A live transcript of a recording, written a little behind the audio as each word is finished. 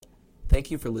Thank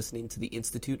you for listening to the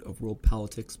Institute of World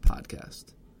Politics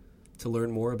podcast. To learn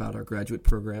more about our graduate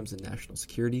programs in national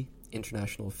security,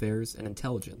 international affairs, and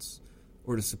intelligence,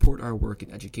 or to support our work in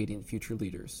educating future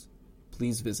leaders,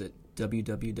 please visit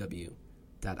www.iwp.edu.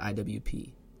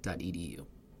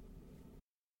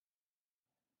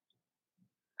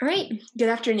 All right, good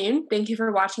afternoon. Thank you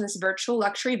for watching this virtual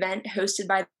lecture event hosted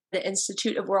by the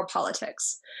Institute of World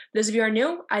Politics. For those of you who are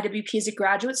new, IWP is a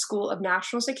graduate school of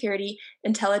national security,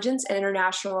 intelligence, and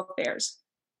international affairs.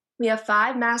 We have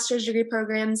 5 master's degree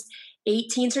programs,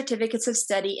 18 certificates of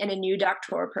study, and a new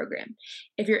doctoral program.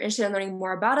 If you're interested in learning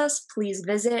more about us, please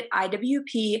visit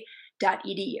iwp.edu.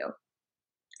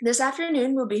 This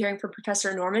afternoon, we'll be hearing from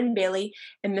Professor Norman Bailey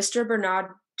and Mr. Bernard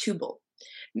Touboul.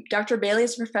 Dr. Bailey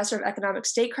is a professor of economic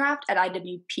statecraft at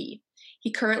IWP.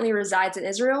 He currently resides in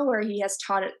Israel, where he has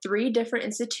taught at 3 different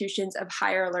institutions of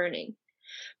higher learning.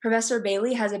 Professor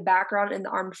Bailey has a background in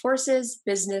the armed forces,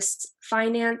 business,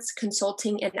 finance,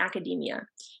 consulting, and academia.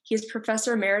 He is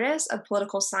Professor Emeritus of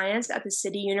Political Science at the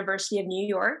City University of New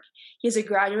York. He is a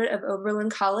graduate of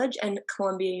Oberlin College and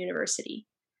Columbia University.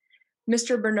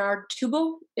 Mr. Bernard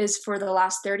Touboul is, for the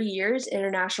last 30 years,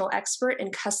 international expert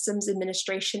in customs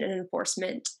administration and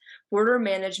enforcement, border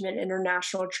management, and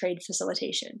international trade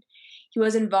facilitation. He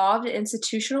was involved in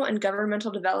institutional and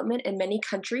governmental development in many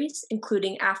countries,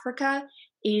 including Africa,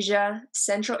 Asia,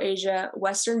 Central Asia,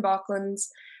 Western Balkans,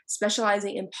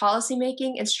 specializing in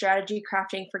policymaking and strategy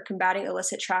crafting for combating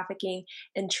illicit trafficking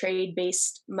and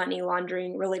trade-based money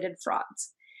laundering related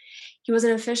frauds. He was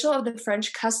an official of the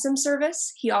French Customs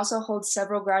Service. He also holds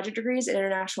several graduate degrees in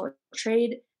international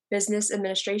trade, business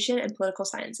administration, and political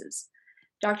sciences.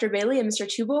 Dr. Bailey and Mr.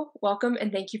 Touboul, welcome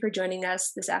and thank you for joining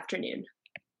us this afternoon.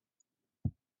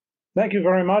 Thank you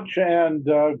very much, and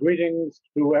greetings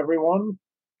to everyone.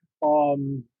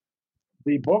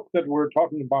 The book that we're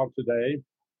talking about today,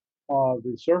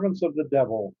 The Servants of the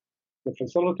Devil, The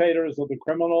Facilitators of the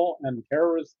Criminal and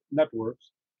Terrorist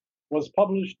Networks, was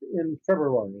published in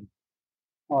February.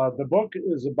 The book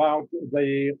is about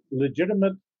the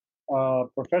legitimate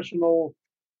professional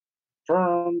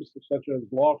firms, such as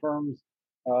law firms,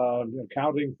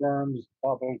 accounting firms,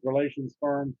 public relations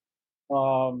firms,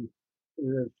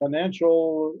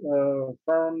 financial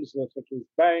firms such as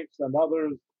banks and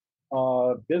others,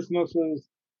 businesses,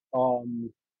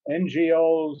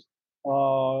 NGOs,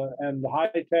 and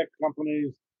high-tech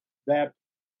companies that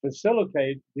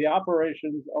facilitate the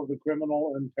operations of the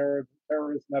criminal and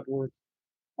terrorist networks,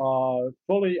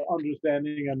 fully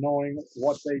understanding and knowing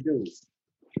what they do.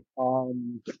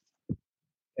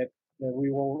 We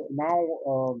will now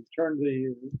turn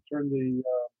the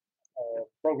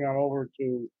program over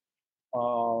to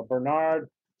Bernard,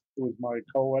 who is my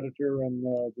co-editor in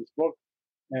this book,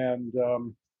 and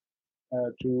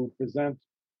to present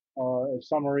a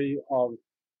summary of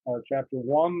Chapter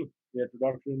 1, the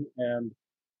introduction, and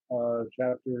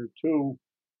Chapter 2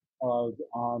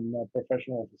 on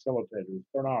professional facilitators.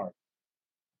 Bernard.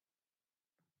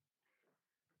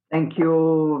 Thank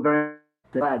you very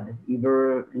much.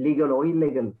 Either legal or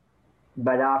illegal,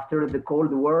 but after the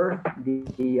Cold War,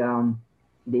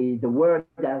 the world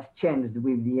has changed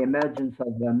with the emergence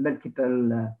of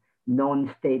multiple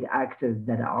non-state actors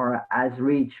that are as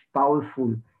rich,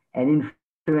 powerful, and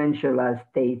influential as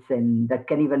states, and that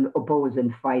can even oppose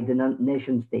and fight the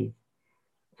nation states.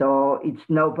 So it's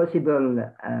now possible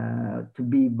to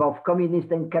be both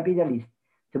communist and capitalist,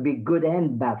 to be good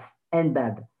and bad,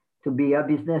 to be a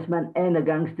businessman and a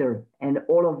gangster, and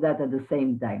all of that at the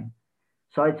same time.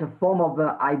 So it's a form of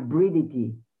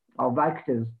hybridity of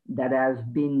actors that has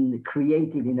been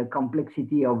created in a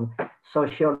complexity of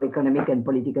social, economic, and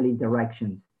political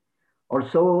interactions.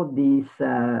 Also, this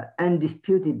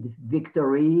undisputed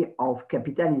victory of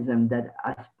capitalism that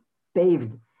has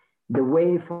paved the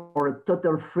way for a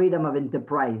total freedom of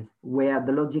enterprise, where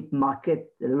the logic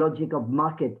of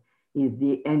market is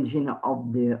the engine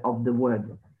of the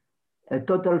world. A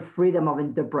total freedom of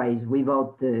enterprise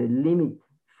without limit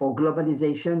for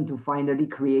globalization to finally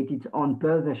create its own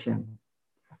perversion.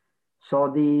 So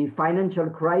the financial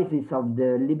crisis of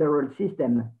the liberal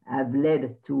system have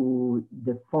led to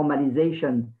the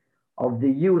formalization of the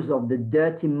use of the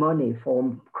dirty money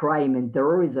for crime and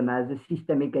terrorism as a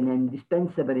systemic and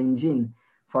indispensable engine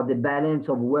for the balance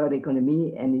of world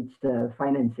economy and its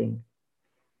financing.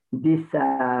 This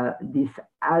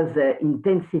has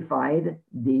intensified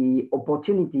the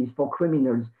opportunities for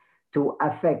criminals to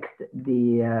affect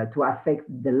the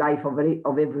life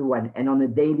of everyone and on a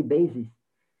daily basis,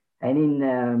 and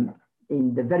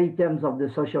in the very terms of the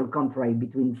social contract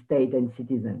between state and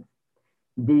citizens.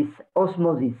 This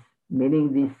osmosis,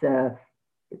 meaning this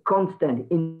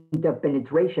constant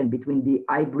interpenetration between the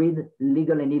hybrid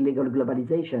legal and illegal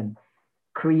globalization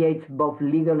creates both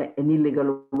legal and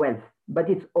illegal wealth, but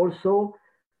it's also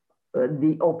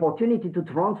the opportunity to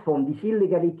transform this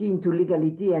illegality into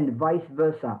legality and vice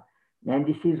versa. And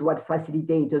this is what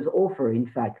facilitators offer, in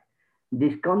fact,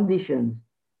 these conditions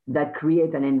that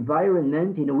create an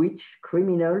environment in which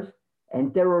criminals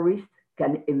and terrorists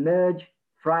can emerge,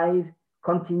 thrive,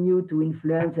 continue to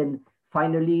influence, and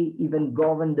finally even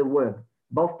govern the world,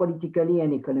 both politically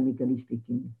and economically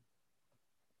speaking.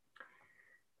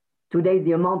 Today,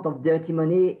 the amount of dirty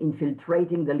money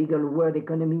infiltrating the legal world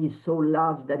economy is so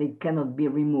large that it cannot be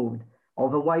removed.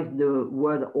 Otherwise, the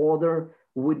world order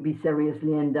would be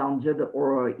seriously endangered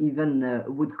or even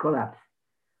would collapse.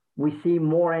 We see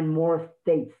more and more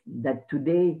states that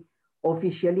today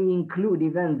officially include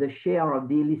even the share of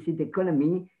the illicit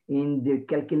economy in the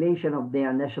calculation of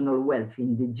their national wealth,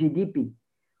 in the GDP.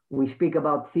 We speak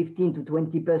about 15 to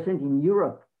 20% in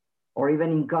Europe, or even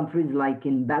in countries like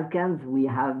in Balkans,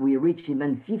 we reach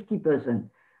even 50%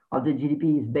 of the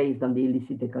GDP is based on the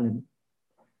illicit economy.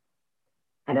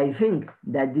 And I think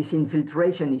that this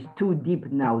infiltration is too deep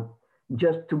now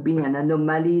just to be an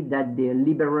anomaly that the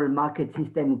liberal market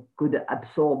system could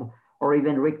absorb or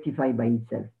even rectify by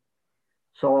itself.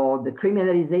 So the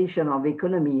criminalization of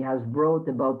economy has brought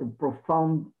about a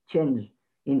profound change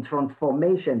in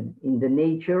transformation in the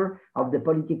nature of the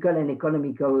political and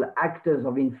economical actors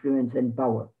of influence and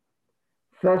power.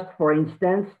 First, for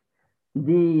instance,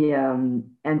 the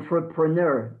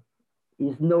entrepreneur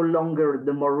is no longer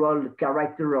the moral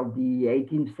character of the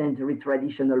 18th century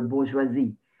traditional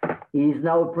bourgeoisie. He is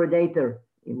now a predator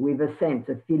with a sense,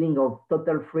 a feeling of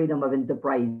total freedom of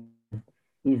enterprise.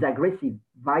 He is aggressive,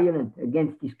 violent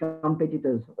against his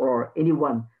competitors or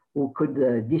anyone who could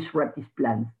disrupt his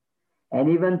plans. And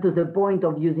even to the point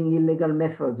of using illegal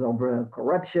methods of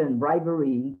corruption,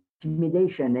 bribery,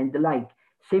 intimidation, and the like,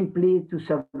 simply to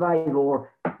survive or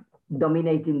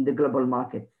dominating the global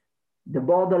markets. The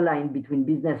borderline between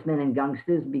businessmen and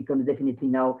gangsters becomes definitely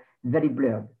now very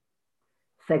blurred.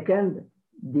 Second,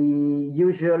 the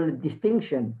usual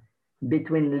distinction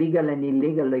between legal and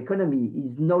illegal economy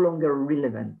is no longer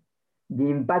relevant. The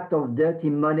impact of dirty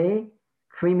money,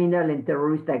 criminal and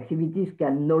terrorist activities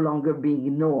can no longer be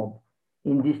ignored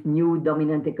in this new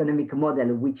dominant economic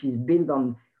model, which is built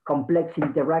on complex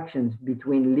interactions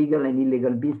between legal and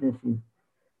illegal businesses.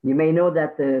 You may know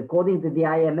that according to the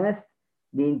IMF,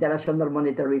 the International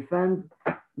Monetary Fund,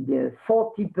 the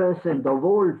 40% of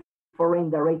all foreign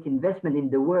direct investment in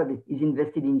the world is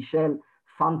invested in shell,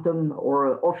 phantom,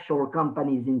 or offshore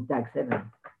companies in tax havens.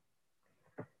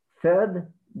 Third,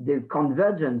 the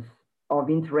convergence of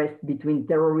interest between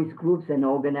terrorist groups and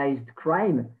organized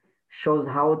crime shows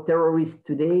how terrorists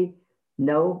today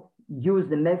now use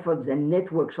the methods and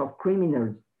networks of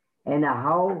criminals, and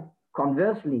how,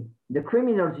 conversely, the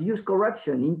criminals use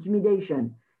corruption,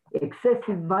 intimidation,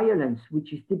 excessive violence,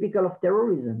 which is typical of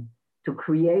terrorism, to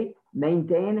create,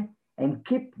 maintain, and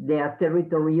keep their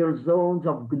territorial zones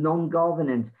of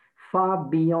non-governance far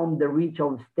beyond the reach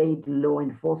of state law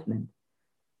enforcement.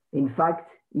 In fact,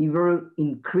 either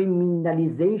in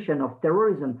criminalization of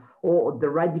terrorism or the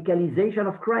radicalization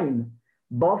of crime,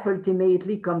 both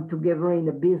ultimately come together in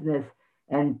a business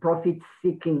and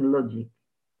profit-seeking logic.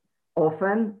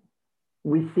 Often,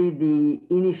 we see the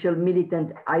initial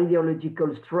militant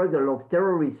ideological struggle of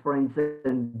terrorists, for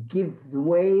instance, give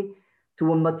way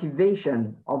to a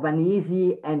motivation of an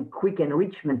easy and quick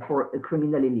enrichment for a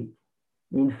criminal elite.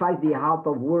 In fact, the heart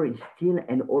of war is still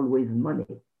and always money.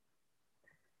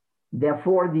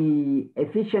 Therefore, the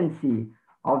efficiency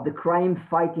of the crime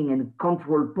fighting and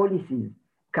control policies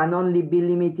can only be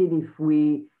limited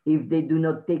if they do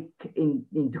not take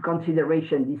into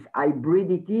consideration this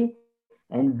hybridity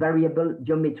and variable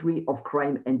geometry of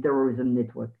crime and terrorism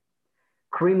network.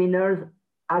 Criminal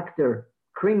actors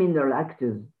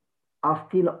are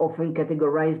still often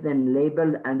categorized and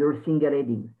labeled under single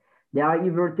headings. They are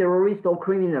either terrorist or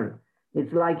criminal.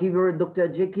 It's like either Dr.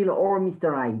 Jekyll or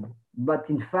Mr. Hyde, but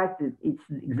in fact, it's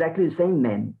exactly the same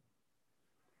man.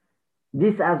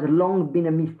 This has long been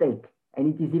a mistake,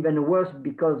 and it is even worse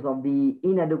because of the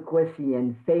inadequacy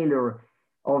and failure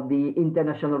of the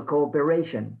international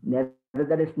cooperation,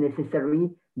 nevertheless necessary,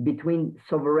 between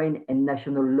sovereign and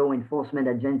national law enforcement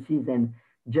agencies and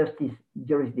justice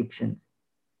jurisdictions.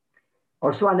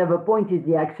 Also, another point is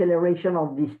the acceleration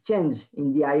of this change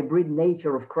in the hybrid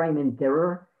nature of crime and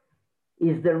terror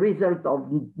is the result of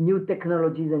new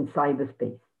technologies in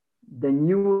cyberspace. The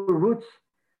new routes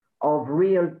of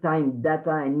real-time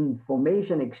data and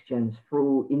information exchange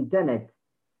through internet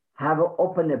have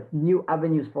opened up new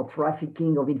avenues for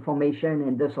trafficking of information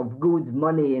and thus of goods,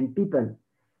 money, and people.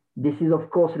 This is, of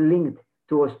course, linked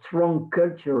to a strong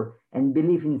culture and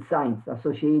belief in science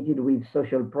associated with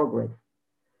social progress.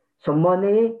 So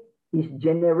money is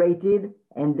generated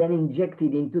and then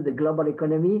injected into the global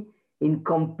economy in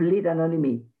complete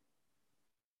anonymity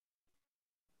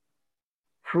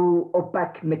through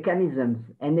opaque mechanisms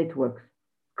and networks.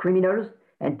 Criminals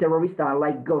and terrorists are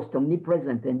like ghosts,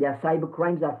 omnipresent, and their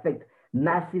cybercrimes affect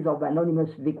masses of anonymous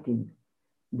victims.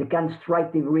 They can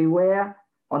strike everywhere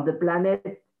on the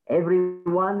planet,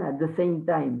 everyone at the same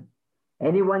time.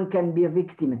 Anyone can be a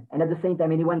victim, and at the same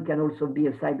time, anyone can also be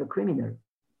a cyber criminal.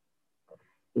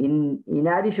 In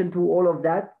addition to all of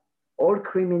that, all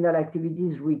criminal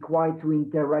activities require to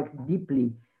interact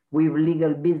deeply with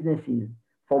legal businesses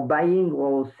for buying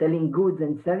or selling goods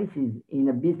and services in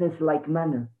a business-like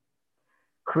manner.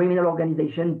 Criminal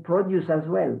organizations produce as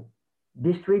well,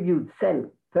 distribute, sell,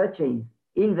 purchase,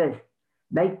 invest,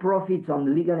 make profits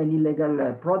on legal and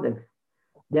illegal products.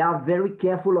 They are very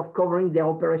careful of covering their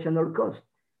operational costs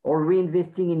or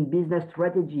reinvesting in business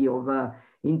strategy of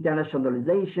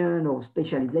internationalization or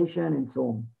specialization and so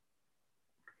on.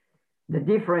 The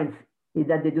difference is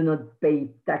that they do not pay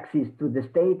taxes to the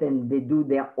state and they do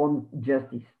their own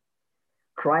justice.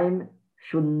 Crime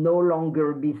should no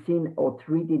longer be seen or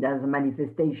treated as a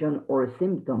manifestation or a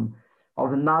symptom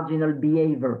of a marginal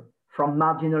behavior from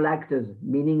marginal actors,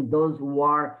 meaning those who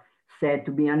are said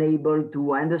to be unable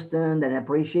to understand and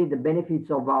appreciate the benefits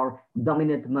of our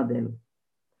dominant model.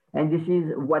 And this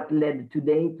is what led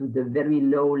today to the very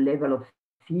low level of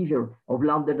seizure of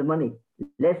laundered money,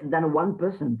 less than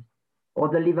 1%, or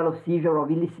the level of seizure of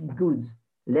illicit goods,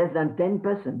 less than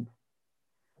 10%.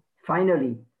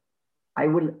 Finally, I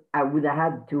would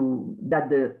add to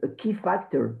that a key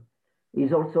factor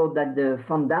is also that the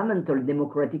fundamental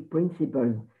democratic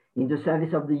principles in the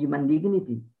service of the human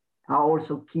dignity are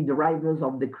also key drivers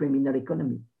of the criminal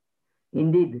economy.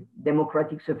 Indeed,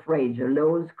 democratic suffrage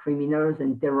allows criminals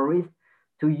and terrorists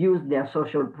to use their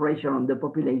social pressure on the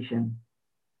population.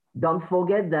 Don't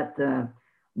forget that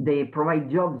they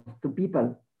provide jobs to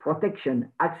people,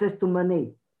 protection, access to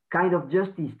money, kind of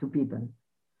justice to people.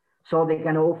 So they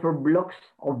can offer blocks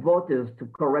of voters to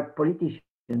corrupt politicians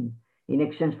in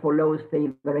exchange for laws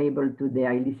favorable to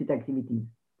their illicit activities.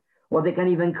 Or they can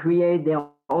even create their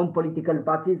own political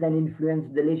parties and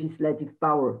influence the legislative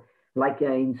power, like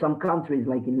in some countries,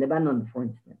 like in Lebanon, for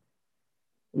instance.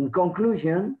 In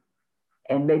conclusion,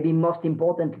 and maybe most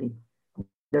importantly,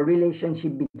 the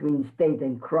relationship between state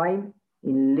and crime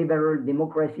in liberal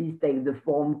democracies takes the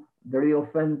form very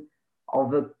often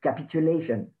of a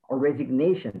capitulation or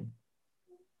resignation.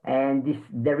 And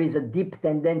there is a deep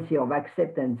tendency of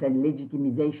acceptance and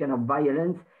legitimization of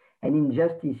violence and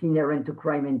injustice inherent to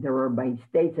crime and terror by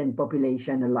states and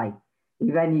population alike,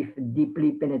 even if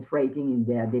deeply penetrating in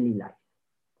their daily life.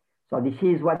 So this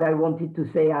is what I wanted to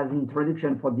say as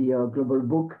introduction for the global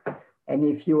book. And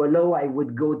if you allow, I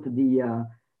would go to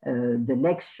the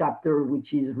next chapter,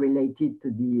 which is related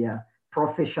to the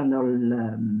professional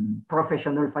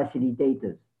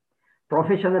facilitators.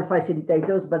 Professional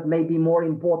facilitators, but maybe more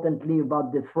importantly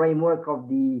about the framework of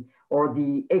the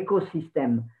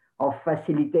ecosystem of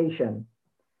facilitation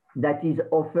that is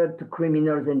offered to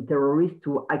criminals and terrorists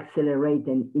to accelerate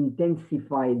and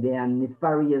intensify their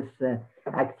nefarious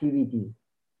activities.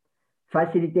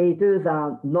 Facilitators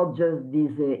are not just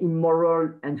these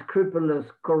immoral, unscrupulous,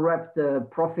 corrupt,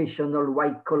 professional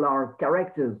white-collar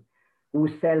characters who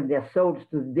sell their souls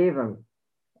to the devil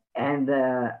and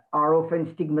are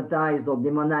often stigmatized or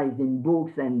demonized in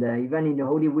books and even in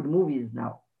Hollywood movies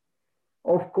now.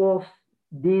 Of course,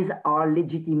 these are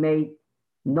legitimate,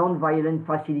 non-violent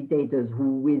facilitators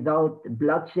who, without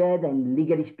bloodshed and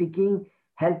legally speaking,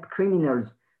 help criminals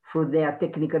through their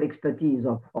technical expertise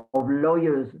of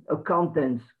lawyers,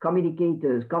 accountants,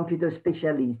 communicators, computer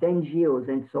specialists, NGOs,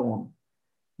 and so on.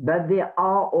 But there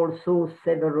are also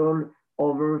several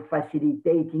other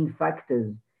facilitating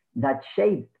factors that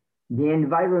shape the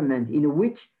environment in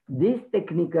which this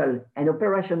technical and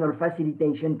operational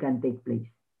facilitation can take place.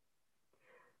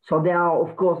 So there are,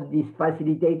 of course, these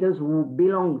facilitators who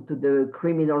belong to the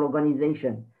criminal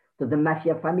organization, to the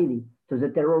mafia family, to the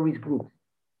terrorist groups.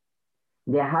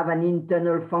 They have an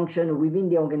internal function within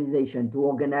the organization to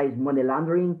organize money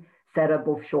laundering, set up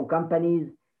offshore companies,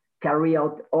 carry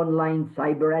out online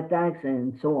cyber attacks,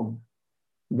 and so on.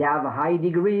 They have high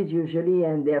degrees usually,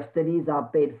 and their studies are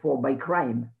paid for by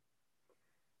crime.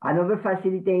 Another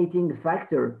facilitating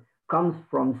factor comes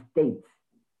from states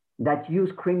that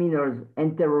use criminals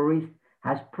and terrorists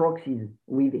as proxies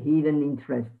with hidden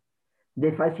interests.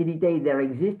 They facilitate their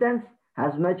existence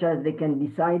as much as they can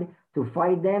decide to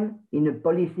fight them in a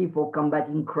policy for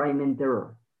combating crime and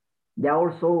terror. There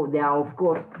are of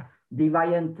course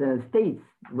deviant states,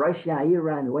 Russia,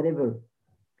 Iran, whatever,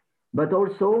 but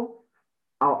also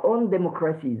our own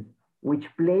democracies, which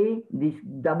play this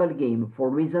double game for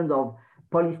reasons of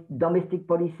domestic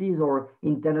policies or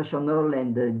international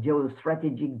and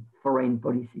geostrategic foreign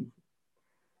policies.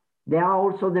 There are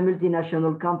also the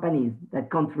multinational companies that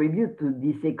contribute to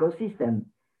this ecosystem,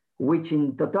 which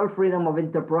in total freedom of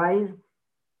enterprise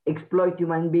exploit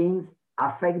human beings,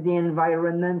 affect the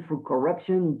environment through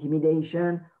corruption,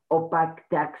 intimidation, opaque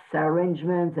tax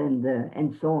arrangements,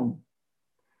 and so on.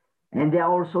 And there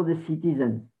are also the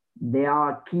citizens. They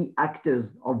are key actors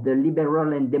of the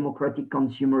liberal and democratic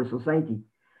consumer society.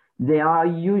 They are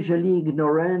usually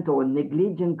ignorant or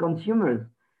negligent consumers,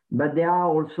 but there are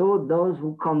also those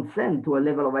who consent to a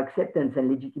level of acceptance and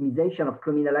legitimization of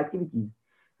criminal activities.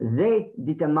 They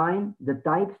determine the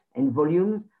types and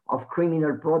volumes of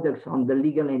criminal products on the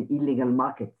legal and illegal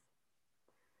markets.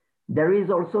 There is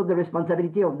also the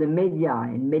responsibility of the media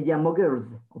and media moguls,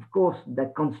 of course,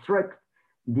 that construct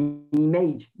the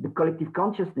image, the collective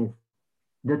consciousness,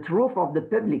 the truth of the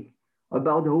public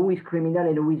about who is criminal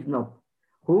and who is not,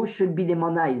 who should be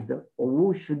demonized or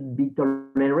who should be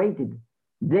tolerated.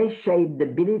 They shape the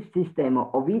belief system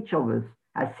of each of us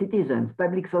as citizens,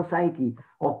 public society,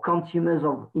 or consumers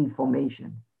of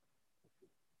information.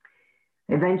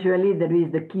 Eventually, there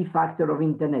is the key factor of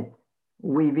internet,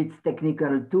 with its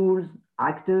technical tools,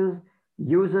 actors,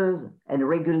 users, and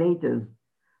regulators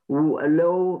who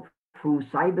allow through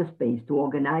cyberspace to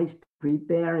organize,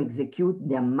 prepare, execute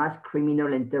their mass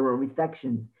criminal and terrorist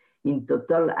actions in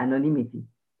total anonymity,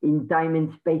 in time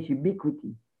and space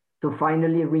ubiquity, to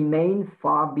finally remain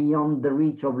far beyond the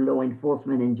reach of law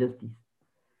enforcement and justice.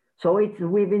 So it's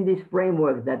within this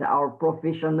framework that our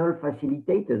professional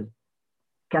facilitators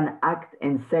can act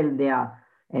and sell their,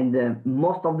 and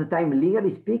most of the time,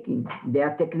 legally speaking,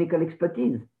 their technical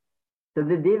expertise to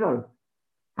the devil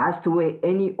as to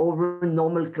any other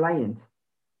normal client.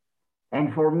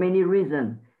 And for many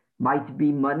reasons, might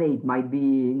be money, it might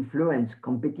be influence,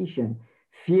 competition,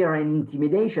 fear and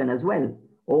intimidation as well.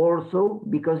 Also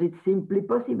because it's simply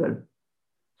possible.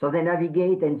 So they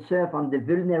navigate and surf on the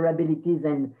vulnerabilities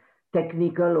and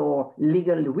technical or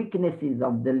legal weaknesses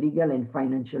of the legal and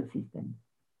financial system.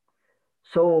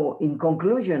 So in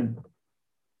conclusion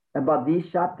about this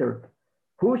chapter,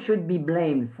 who should be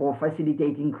blamed for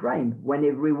facilitating crime when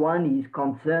everyone is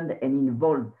concerned and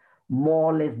involved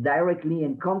more or less directly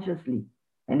and consciously,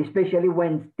 and especially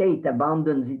when state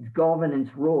abandons its governance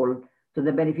role to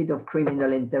the benefit of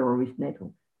criminal and terrorist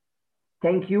networks?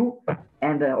 Thank you,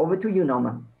 and over to you,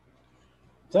 Norman.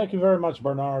 Thank you very much,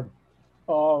 Bernard.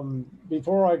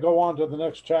 Before I go on to the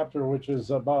next chapter, which is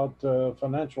about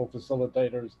financial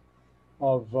facilitators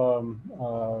of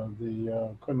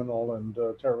the criminal and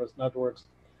terrorist networks,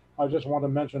 I just want to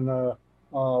mention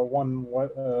one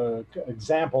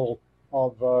example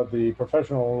of the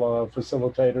professional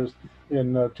facilitators.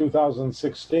 In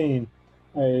 2016,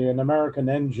 an American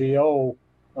NGO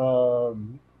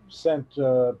sent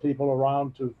people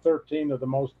around to 13 of the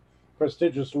most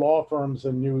prestigious law firms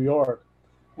in New York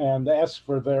and asked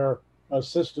for their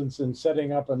assistance in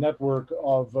setting up a network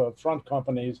of front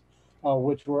companies,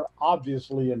 which were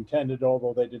obviously intended,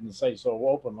 although they didn't say so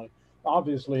openly,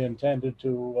 obviously intended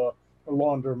to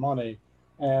launder money.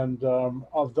 And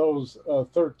of those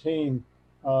 13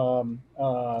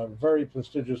 very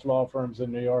prestigious law firms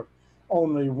in New York,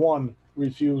 only one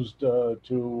refused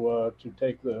to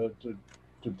take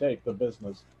the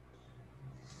business.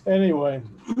 Anyway,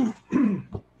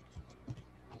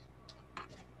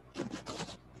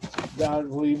 that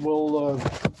we will.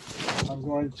 I'm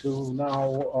going to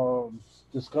now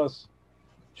discuss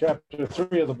chapter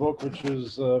 3 of the book, which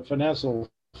is financial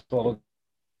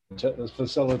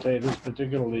facilitators,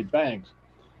 particularly banks.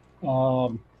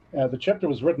 The chapter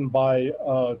was written by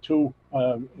two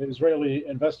Israeli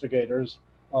investigators,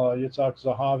 Yitzhak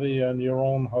Zahavi and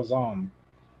Yaron Hazan.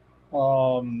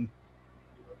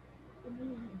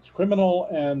 Criminal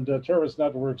and terrorist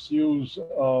networks use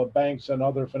banks and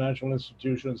other financial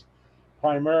institutions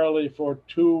primarily for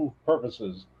two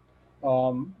purposes.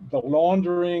 The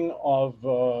laundering of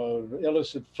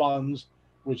illicit funds,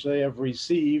 which they have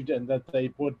received and that they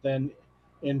put then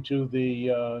into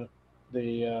the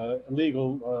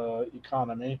legal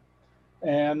economy,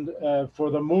 and for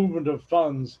the movement of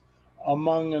funds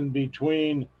among and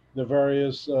between the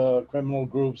various criminal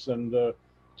groups and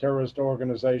terrorist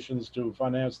organizations to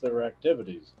finance their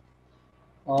activities.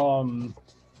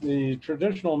 The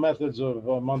traditional methods of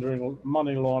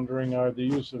money laundering are the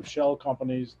use of shell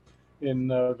companies in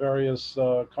various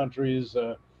countries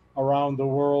around the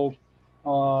world,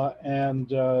 and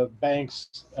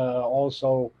banks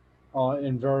also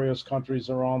in various countries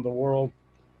around the world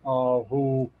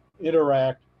who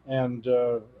interact and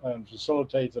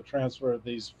facilitate the transfer of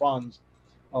these funds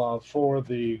for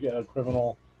the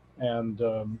criminal and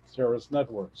terrorist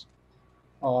networks.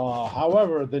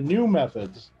 However, the new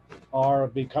methods are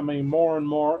becoming more and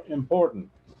more important.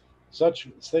 Such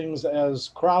things as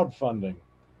crowdfunding,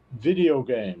 video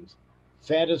games,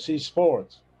 fantasy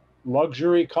sports,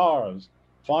 luxury cars,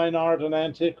 fine art and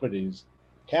antiquities,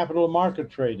 capital market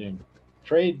trading,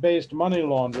 trade-based money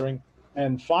laundering,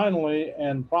 and finally,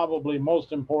 and probably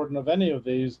most important of any of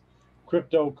these,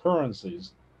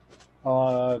 cryptocurrencies.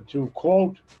 To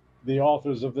quote the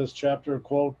authors of this chapter,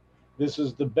 quote, "This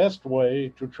is the best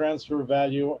way to transfer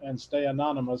value and stay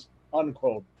anonymous,"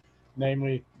 unquote,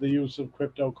 namely the use of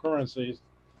cryptocurrencies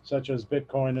such as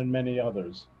Bitcoin and many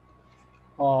others.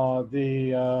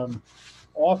 The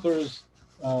authors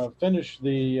finish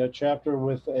the chapter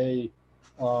with a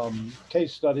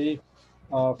case study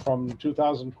from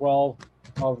 2012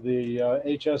 of the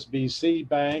HSBC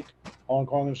Bank, Hong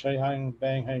Kong and Shanghai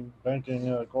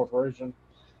Banking Corporation,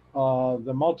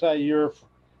 the multi-year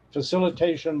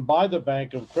facilitation by the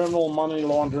bank of criminal money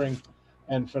laundering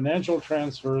and financial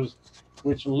transfers,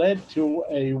 which led to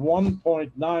a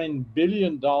 $1.9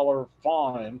 billion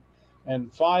fine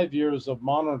and 5 years of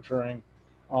monitoring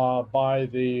by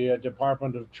the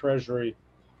Department of Treasury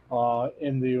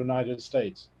in the United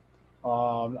States.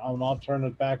 I'll now turn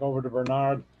it back over to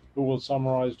Bernard, who will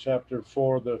summarize Chapter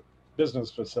 4, the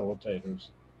business facilitators.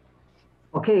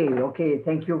 Okay,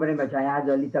 thank you very much. I had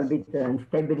a little bit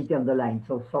instability on the line,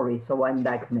 so sorry. So I'm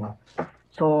back now.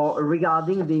 So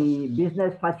regarding the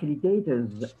business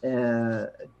facilitators,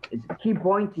 the key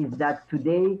point is that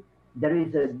today there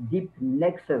is a deep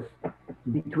nexus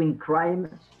between crime,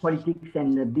 politics,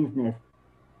 and business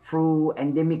through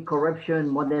endemic corruption,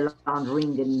 money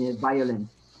laundering, and violence.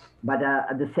 But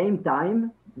at the same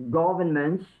time,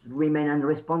 governments remain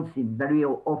unresponsive very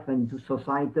often to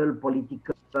societal,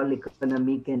 political,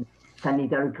 economic, and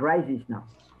sanitary crises now.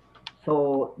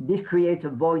 So this creates a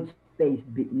void space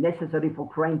necessary for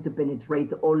crime to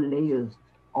penetrate all layers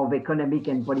of economic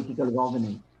and political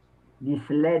governance. This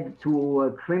led to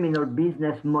a criminal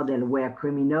business model where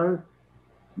criminals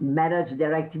manage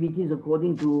their activities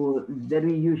according to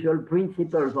very usual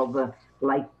principles of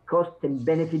like cost and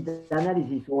benefit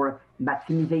analysis or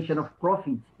maximization of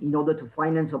profits in order to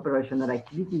finance operational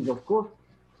activities, of course,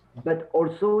 but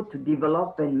also to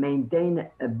develop and maintain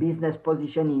a business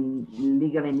position in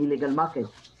legal and illegal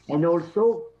markets, and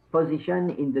also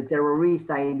position in the terrorist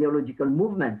ideological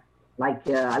movement like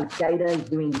Al-Qaeda is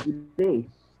doing today.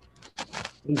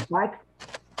 In fact,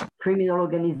 criminal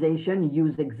organizations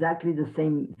use exactly the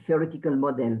same theoretical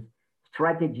models,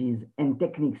 strategies, and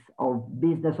techniques of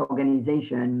business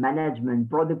organization, management,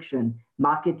 production,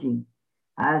 marketing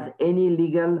as any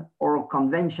legal or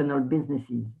conventional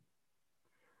businesses.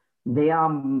 They are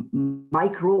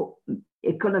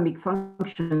microeconomic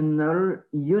functional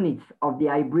units of the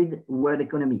hybrid world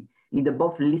economy in the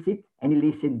both licit and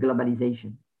illicit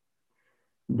globalization.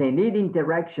 They need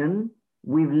interaction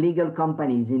with legal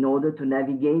companies in order to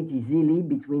navigate easily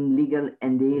between legal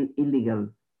and illegal.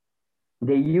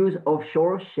 They use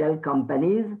offshore shell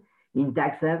companies in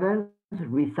tax havens,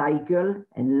 recycle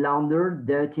and launder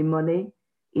dirty money,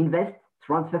 invest,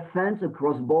 transfer funds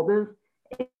across borders,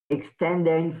 extend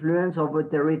their influence over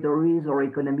territories or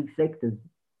economic sectors.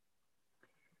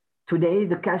 Today,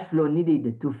 the cash flow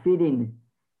needed to feed in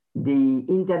the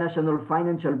international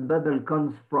financial bubble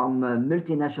comes from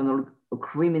multinational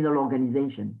criminal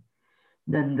organizations.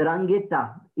 The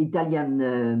 'Ndrangheta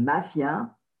Italian mafia,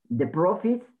 the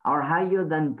profits are higher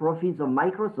than profits of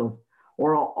Microsoft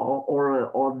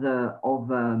of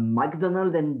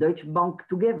McDonald's and Deutsche Bank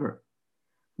together.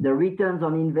 The returns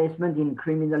on investment in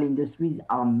criminal industries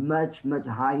are much, much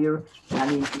higher than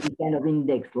in any kind of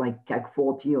index like CAC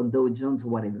 40 or Dow Jones or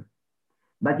whatever.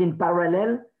 But in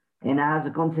parallel, and as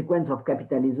a consequence of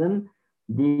capitalism,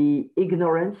 the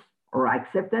ignorance or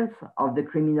acceptance of the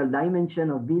criminal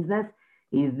dimension of business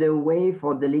is the way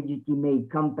for the legitimate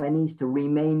companies to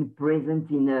remain present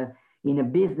in a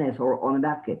business or on a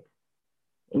market.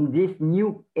 In this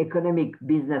new economic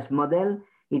business model,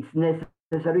 it's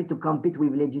necessary to compete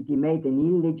with legitimate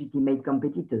and illegitimate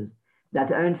competitors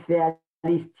that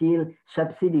unfairly steal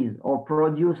subsidies or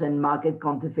produce and market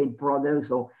counterfeit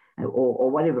products or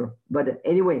whatever. But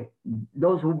anyway,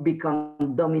 those who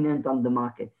become dominant on the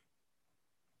markets.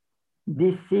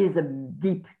 This is a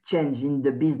deep change in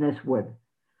the business world.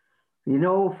 You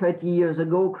know, 30 years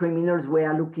ago, criminals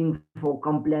were looking for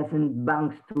complacent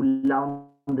banks to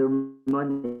launder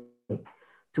money.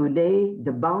 Today,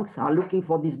 the banks are looking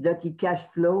for this dirty cash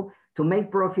flow to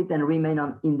make profit and remain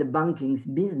in the banking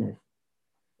business.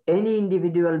 Any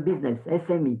individual business,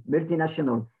 SME,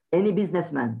 multinational, any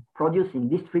businessman producing,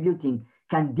 distributing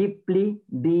can deeply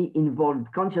be involved,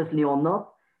 consciously or not,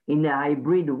 in a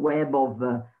hybrid web of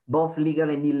both legal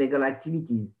and illegal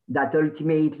activities that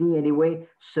ultimately, anyway,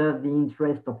 serve the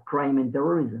interest of crime and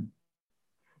terrorism.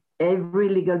 Every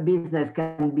legal business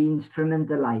can be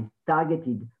instrumentalized,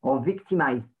 targeted, or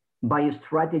victimized by a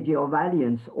strategy of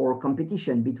alliance or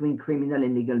competition between criminal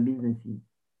and legal businesses.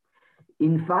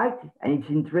 In fact, and it's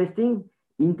interesting,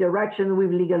 interaction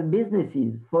with legal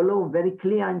businesses follow very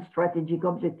clear and strategic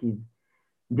objectives.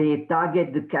 They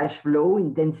target the cash flow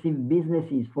intensive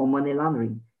businesses for money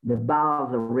laundering, the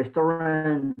bars or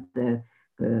restaurants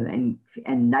and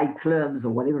nightclubs or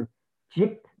whatever.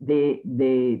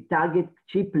 They target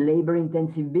cheap labor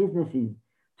intensive businesses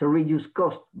to reduce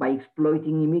costs by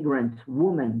exploiting immigrants,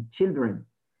 women, children.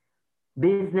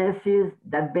 Businesses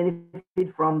that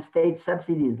benefit from state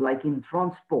subsidies like in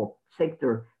transport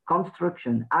sector,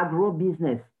 construction,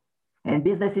 agro-business, and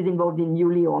businesses involved in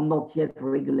newly or not yet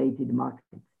regulated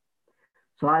markets.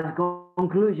 So as a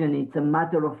conclusion, it's a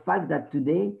matter of fact that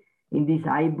today, in this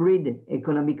hybrid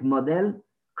economic model,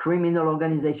 criminal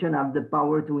organizations have the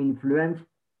power to influence,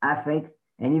 affect,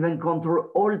 and even control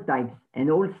all types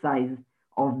and all sizes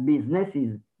of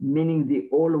businesses, meaning the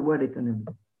whole world economy.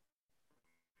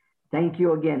 Thank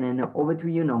you again, and over to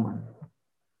you, Norman.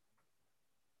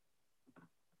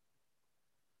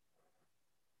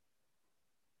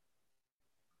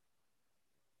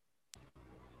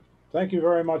 Thank you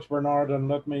very much, Bernard. And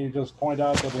let me just point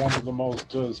out that one of the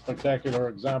most spectacular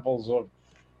examples of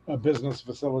business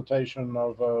facilitation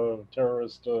of a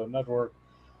terrorist network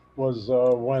was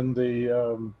when the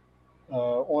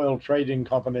oil trading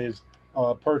companies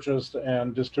purchased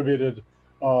and distributed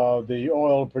the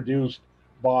oil produced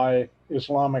by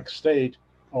Islamic State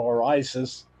or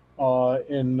ISIS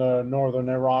in northern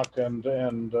Iraq and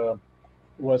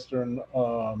western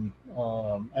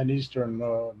and eastern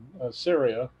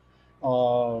Syria.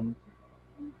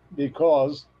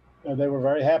 Because they were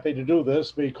very happy to do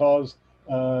this because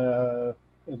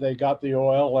they got the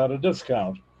oil at a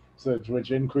discount, which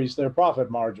increased their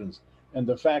profit margins. And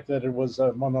the fact that it was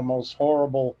one of the most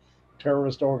horrible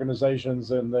terrorist organizations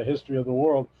in the history of the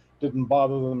world didn't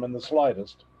bother them in the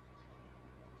slightest.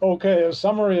 Okay, a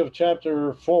summary of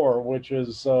chapter 4, which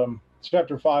is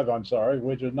chapter 5, I'm sorry,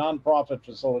 which is nonprofit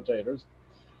facilitators.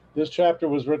 This chapter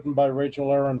was written by Rachel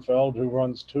Ehrenfeld, who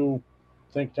runs 2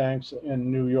 think tanks in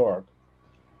New York.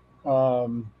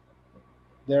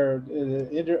 They're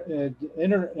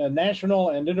national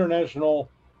and international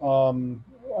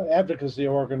advocacy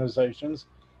organizations,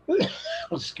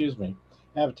 excuse me,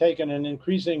 have taken an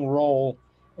increasing role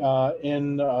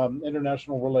in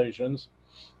international relations.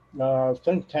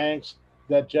 Think tanks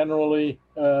that generally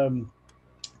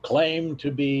claim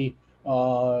to be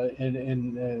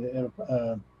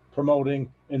promoting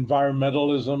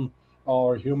environmentalism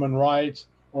or human rights,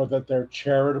 or that they're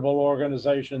charitable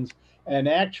organizations, and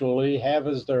actually have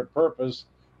as their purpose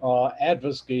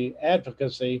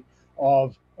advocacy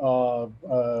of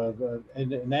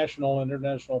national and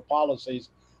international policies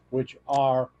which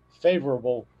are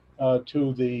favorable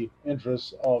to the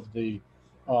interests of the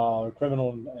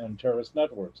criminal and terrorist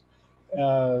networks.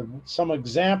 Some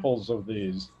examples of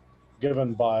these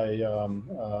given by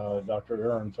Dr.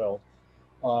 Ehrenfeld.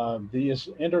 The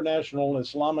International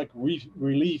Islamic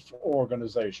Relief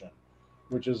Organization,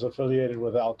 which is affiliated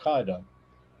with Al-Qaeda.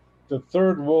 The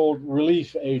Third World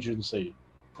Relief Agency,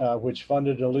 which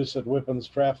funded illicit weapons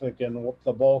traffic in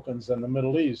the Balkans and the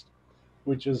Middle East,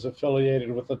 which is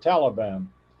affiliated with the Taliban.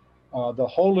 The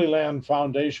Holy Land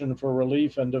Foundation for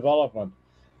Relief and Development,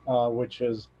 which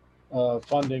is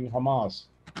funding Hamas.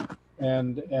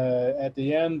 And at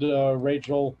the end,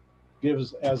 Rachel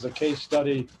gives as a case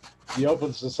study the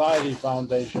Open Society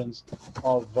Foundations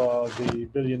of the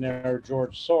billionaire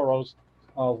George Soros,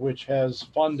 which has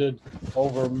funded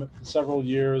over several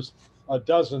years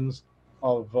dozens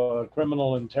of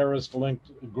criminal and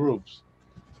terrorist-linked groups.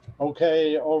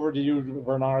 Okay, over to you,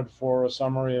 Bernard, for a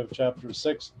summary of Chapter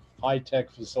 6,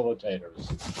 High-Tech Facilitators.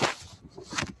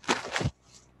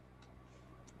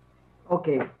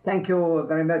 Okay, thank you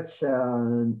very much,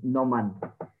 Norman.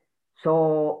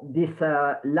 So this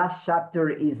last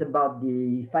chapter is about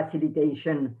the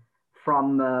facilitation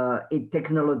from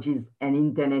technologies and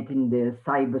internet in the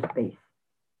cyberspace.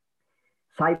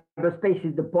 Cyberspace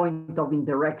is the point of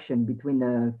interaction between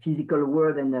a physical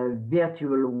world and a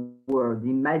virtual world,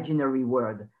 imaginary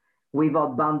world,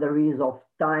 without boundaries of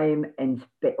time and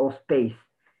or space.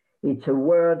 It's a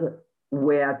world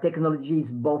where technology is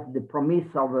both the promise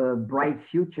of a bright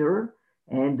future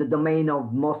and the domain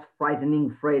of most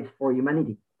frightening threats for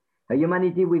humanity. A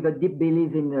humanity with a deep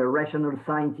belief in rational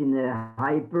science in a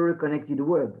hyper-connected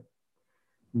world.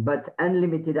 But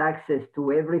unlimited access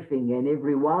to everything and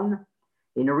everyone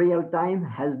in real time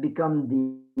has become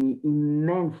the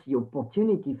immense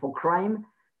opportunity for crime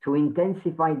to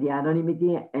intensify the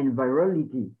anonymity and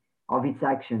virality of its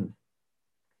actions.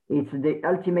 It's the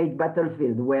ultimate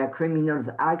battlefield where criminals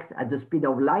act at the speed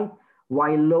of light,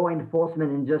 while law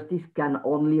enforcement and justice can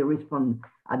only respond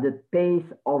at the pace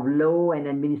of law and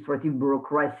administrative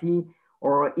bureaucracy,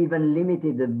 or even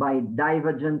limited by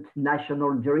divergent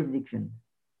national jurisdiction.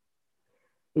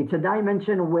 It's a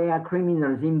dimension where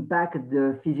criminals impact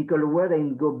the physical world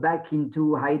and go back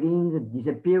into hiding,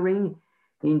 disappearing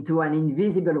into an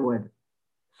invisible world.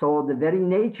 So the very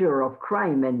nature of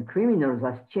crime and criminals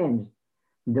has changed.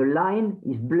 The line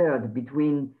is blurred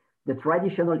between the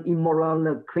traditional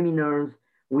immoral criminals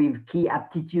with key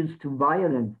aptitudes to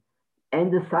violence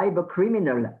and the cyber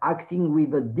criminal acting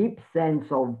with a deep sense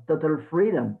of total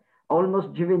freedom,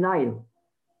 almost juvenile.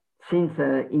 Since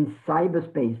in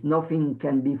cyberspace, nothing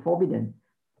can be forbidden,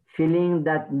 feeling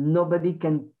that nobody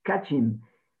can catch him,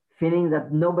 feeling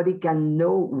that nobody can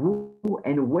know who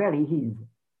and where he is.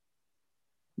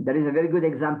 There is a very good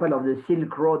example of the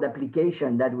Silk Road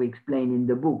application that we explain in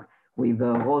the book with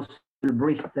Ross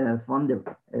Ulbricht founder,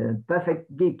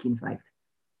 perfect geek, in fact.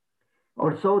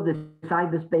 Also, the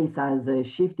cyberspace has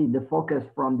shifted the focus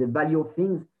from the value of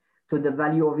things to the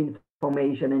value of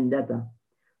information and data.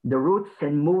 The roots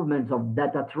and movements of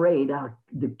data trade are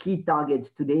the key targets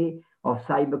today of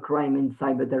cybercrime and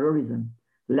cyberterrorism,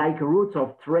 like routes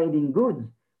of trade in goods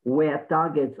were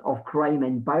targets of crime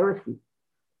and piracy.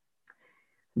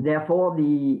 Therefore,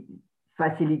 the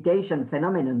facilitation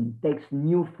phenomenon takes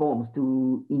new forms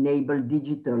to enable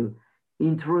digital,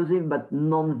 intrusive but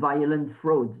non-violent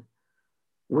frauds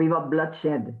without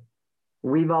bloodshed,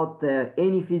 without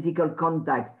any physical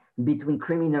contact between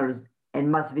criminals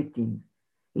and mass victims.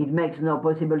 It makes now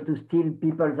possible to steal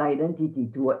people's identity,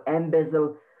 to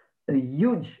embezzle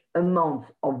huge amounts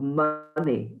of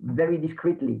money very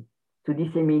discreetly, to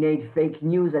disseminate fake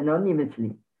news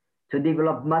anonymously, to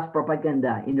develop mass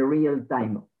propaganda in real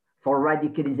time for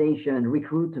radicalization,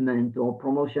 recruitment, or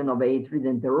promotion of hatred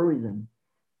and terrorism.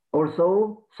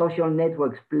 Also, social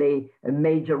networks play a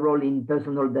major role in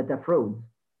personal data frauds.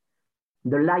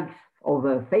 The likes of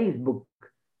Facebook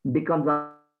becomes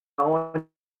our own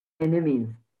enemies.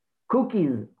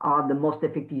 Cookies are the most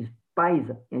effective spies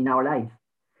in our lives.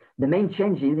 The main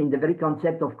changes in the very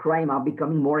concept of crime are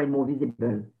becoming more and more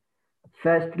visible.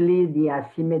 Firstly, the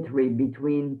asymmetry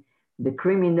between the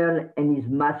criminal and his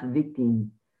mass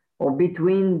victim, or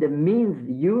between the means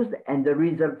used and the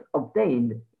results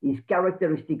obtained, is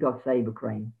characteristic of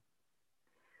cybercrime.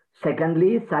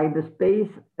 Secondly,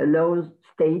 cyberspace allows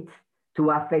states to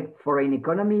affect foreign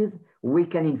economies,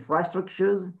 weaken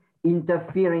infrastructures,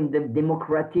 interfere in the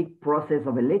democratic process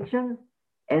of elections,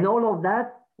 and all of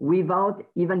that without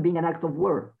even being an act of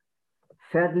war.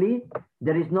 Thirdly,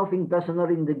 there is nothing personal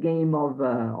in the game of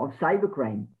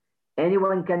cybercrime.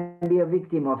 Anyone can be a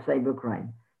victim of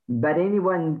cybercrime, but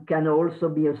anyone can also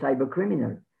be a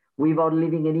cybercriminal without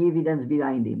leaving any evidence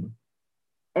behind him.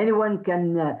 Anyone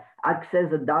can access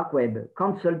the dark web,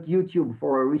 consult YouTube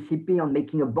for a recipe on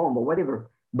making a bomb or whatever,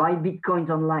 buy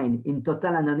Bitcoins online in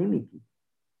total anonymity.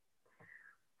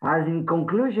 As in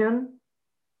conclusion,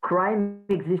 crime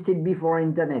existed before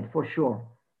internet, for sure,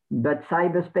 but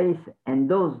cyberspace and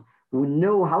those who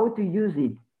know how to use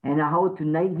it and how to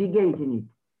navigate in it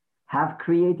have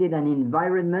created an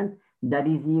environment that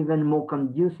is even more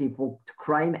conducive for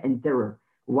crime and terror,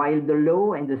 while the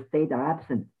law and the state are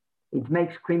absent. It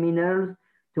makes criminals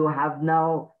to have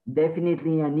now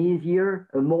definitely an easier,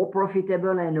 a more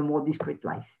profitable, and a more discreet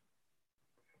life.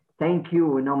 Thank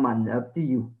you, Norman. Up to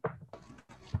you.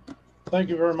 Thank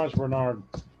you very much, Bernard.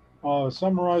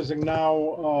 Summarizing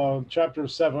now chapter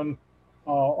 7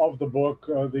 of the book,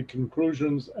 the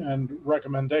conclusions and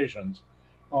recommendations.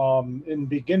 In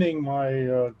beginning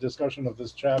my discussion of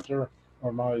this chapter,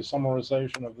 or my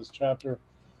summarization of this chapter,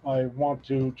 I want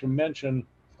to mention,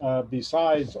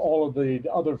 besides all of the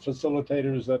other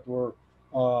facilitators that were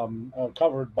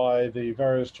covered by the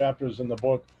various chapters in the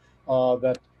book,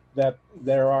 that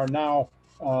there are now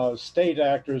state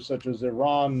actors such as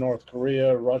Iran, North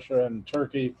Korea, Russia, and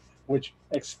Turkey, which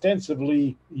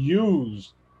extensively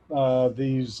use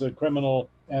these criminal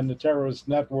and the terrorist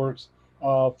networks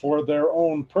for their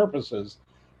own purposes.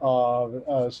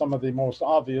 Some of the most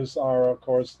obvious are, of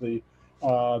course, the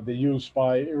use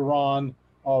by Iran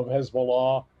of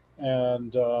Hezbollah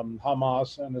and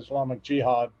Hamas and Islamic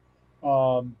Jihad.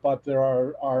 But there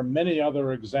are many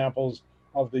other examples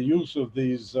of the use of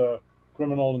these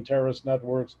criminal and terrorist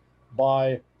networks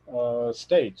by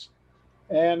states.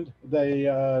 And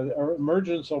the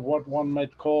emergence of what one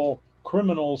might call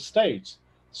criminal states,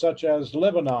 such as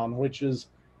Lebanon, which is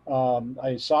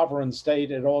a sovereign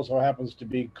state. It also happens to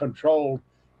be controlled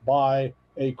by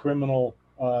a criminal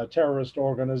terrorist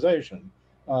organization.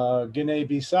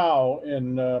 Guinea-Bissau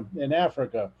in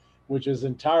Africa, which is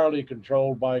entirely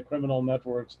controlled by criminal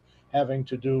networks having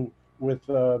to do with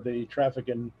the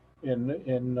trafficking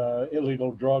in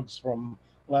illegal drugs from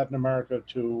Latin America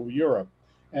to Europe,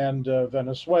 and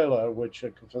Venezuela, which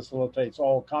facilitates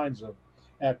all kinds of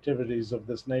activities of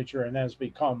this nature and has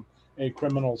become a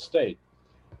criminal state.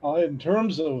 In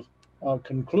terms of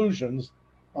conclusions,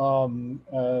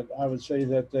 I would say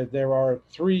that there are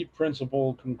three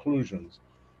principal conclusions.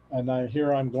 And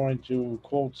here I'm going to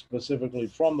quote specifically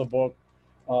from the book.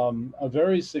 A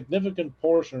very significant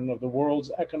portion of the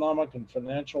world's economic and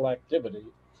financial activity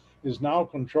is now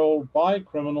controlled by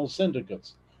criminal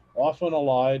syndicates, often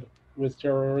allied with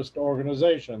terrorist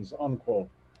organizations, unquote.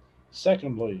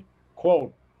 Secondly,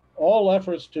 quote, all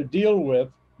efforts to deal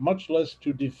with, much less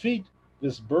to defeat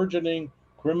this burgeoning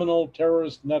criminal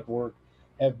terrorist network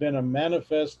have been a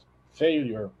manifest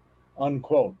failure,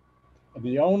 unquote.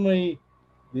 The only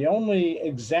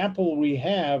example we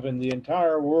have in the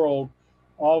entire world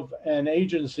of an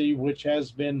agency which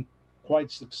has been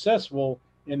quite successful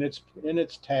in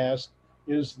its task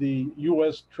is the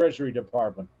U.S. Treasury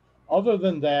Department. Other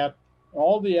than that,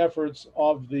 all the efforts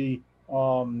of the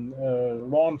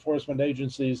law enforcement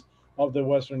agencies of the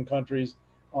Western countries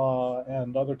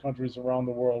and other countries around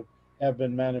the world have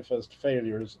been manifest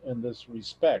failures in this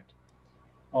respect.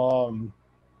 The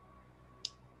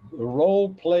role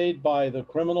played by the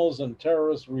criminals and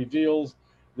terrorists reveals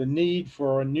the need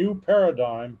for a new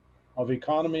paradigm of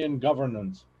economy and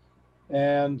governance.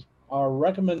 And our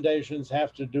recommendations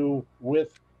have to do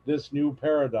with this new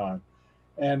paradigm.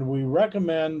 And we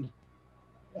recommend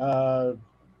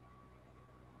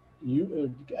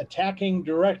attacking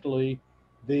directly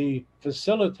the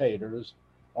facilitators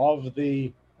of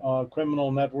the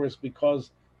criminal networks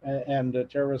and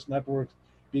terrorist networks,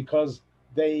 because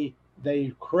they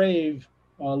crave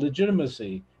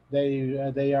legitimacy.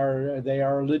 They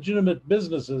are legitimate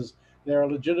businesses. They are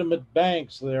legitimate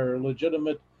banks. They are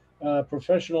legitimate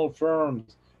professional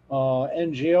firms,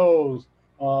 NGOs,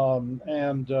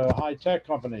 and high-tech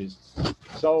companies.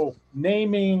 So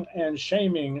naming and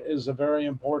shaming is a very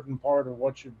important part of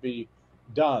what should be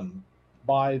done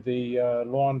by the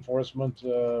law enforcement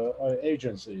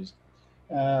agencies.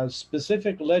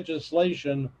 Specific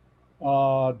legislation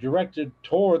directed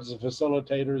towards the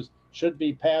facilitators should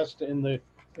be passed in the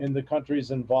countries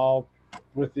involved,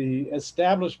 with the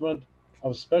establishment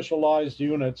of specialized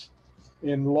units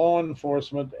in law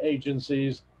enforcement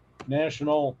agencies,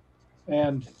 national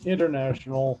and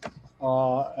international,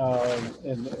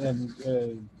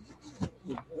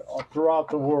 throughout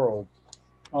the world.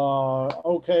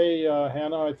 Okay,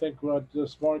 Hannah, I think at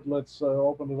this point, let's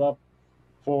open it up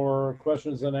for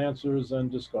questions and answers and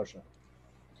discussion.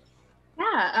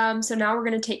 Yeah, so now we're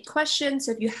going to take questions.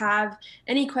 So if you have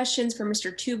any questions for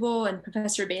Mr. Touboul and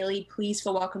Professor Bailey, please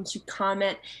feel welcome to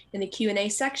comment in the Q&A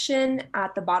section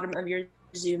at the bottom of your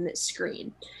Zoom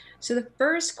screen. So the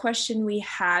first question we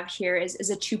have here is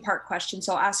a two-part question.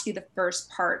 So I'll ask you the first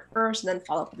part first and then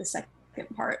follow up with the second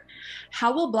part.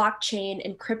 How will blockchain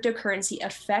and cryptocurrency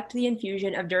affect the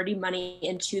infusion of dirty money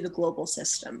into the global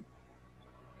system?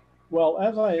 Well,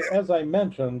 as I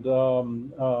mentioned,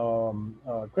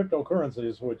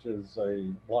 cryptocurrencies, which is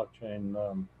a blockchain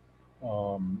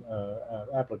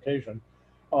application,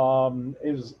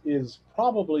 is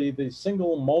probably the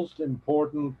single most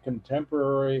important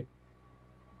contemporary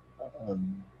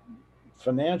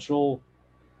financial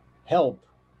help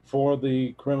for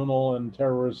the criminal and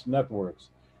terrorist networks.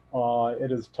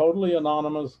 It is totally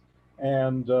anonymous,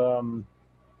 and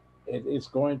it's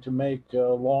going to make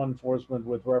law enforcement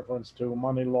with reference to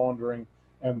money laundering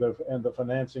and the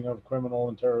financing of criminal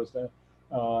and terrorist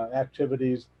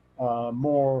activities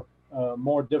more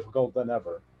difficult than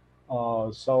ever.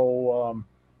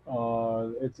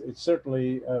 It's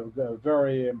certainly a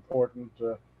very important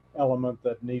element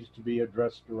that needs to be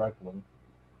addressed directly.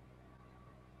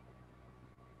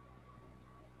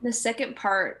 The second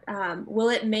part, will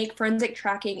it make forensic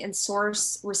tracking and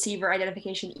source receiver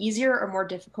identification easier or more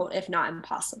difficult, if not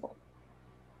impossible?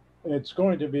 it's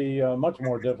going to be much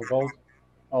more difficult.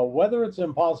 Whether it's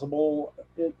impossible,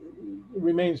 it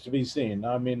remains to be seen.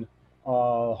 I mean,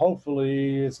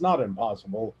 hopefully it's not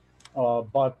impossible,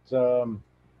 but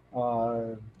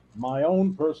my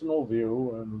own personal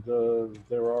view, and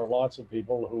there are lots of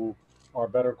people who are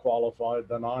better qualified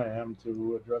than I am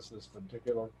to address this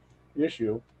particular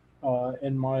issue.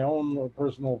 In my own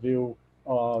personal view,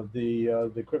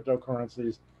 the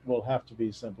cryptocurrencies will have to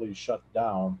be simply shut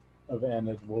down, and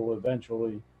it will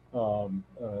eventually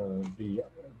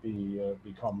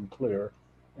become clear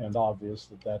and obvious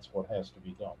that that's what has to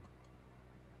be done.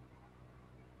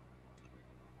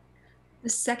 The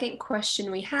second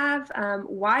question we have,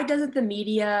 why doesn't the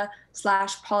media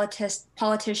 /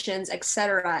 politicians,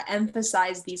 etc.,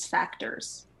 emphasize these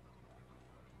factors?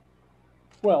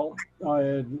 Well,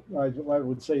 I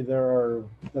would say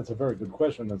that's a very good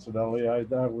question, incidentally. I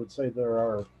would say there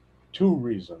are two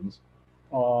reasons.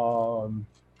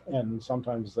 And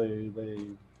sometimes they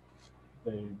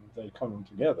come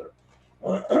together.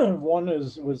 One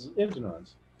was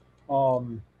ignorance.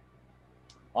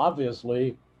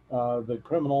 Obviously, the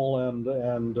criminal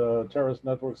and terrorist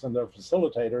networks and their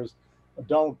facilitators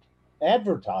don't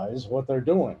advertise what they're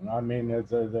doing. I mean,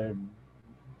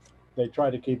 they try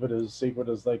to keep it as secret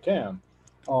as they can,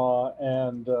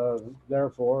 and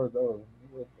therefore,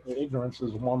 ignorance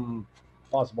is one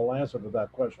possible answer to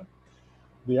that question.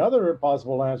 The other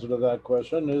possible answer to that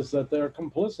question is that they're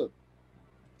complicit.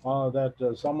 That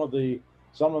some of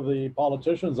the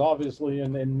politicians, obviously,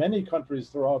 in many countries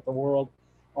throughout the world,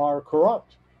 are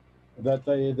corrupt. That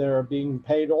they're being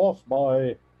paid off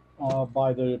by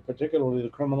particularly the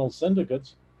criminal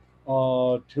syndicates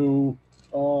to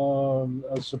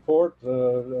support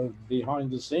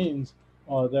behind the scenes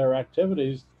their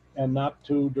activities and not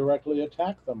to directly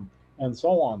attack them, and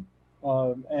so on.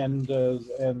 And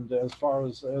as far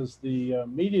as the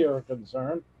media are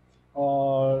concerned,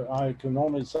 I can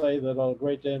only say that a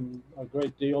great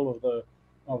deal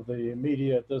of the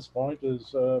media at this point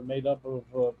is made up of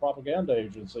propaganda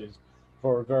agencies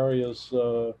for various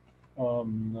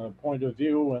point of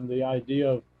view, and the idea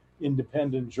of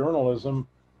independent journalism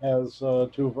has,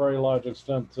 to a very large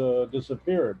extent,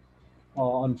 disappeared,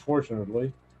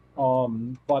 unfortunately.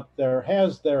 But there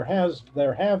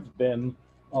have been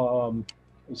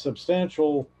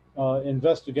substantial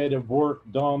investigative work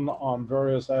done on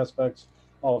various aspects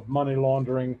of money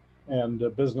laundering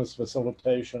and business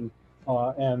facilitation,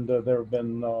 and there have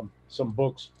been some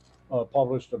books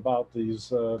published about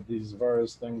these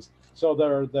various things. So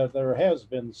there has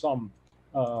been some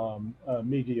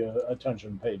media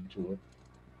attention paid to it.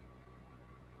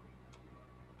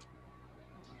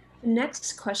 The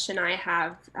next question I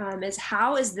have is,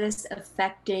 how is this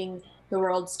affecting the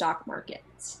world stock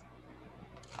markets?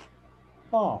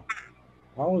 Oh,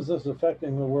 how is this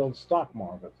affecting the world stock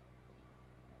market?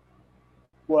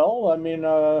 Well, I mean,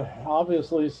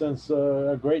 obviously, since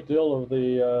a great deal of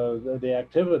the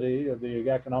activity, the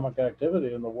economic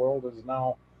activity in the world is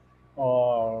now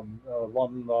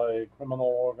run by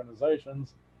criminal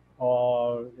organizations,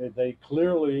 they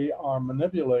clearly are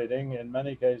manipulating, in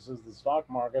many cases, the stock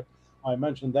market. I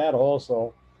mentioned that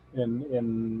also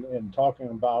in talking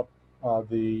about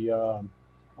the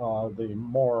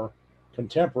more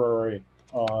contemporary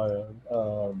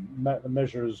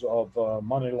measures of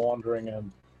money laundering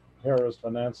and terrorist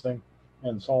financing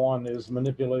and so on, is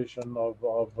manipulation of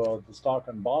the stock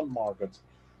and bond markets.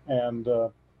 And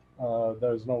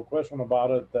there's no question about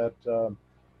it that,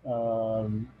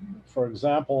 for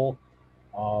example,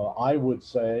 I would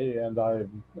say, and I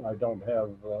don't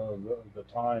have the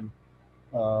time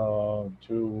to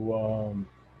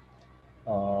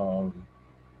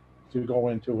go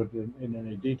into it in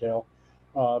any detail,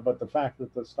 but the fact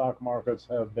that the stock markets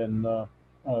have been,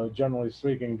 generally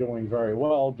speaking, doing very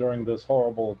well during this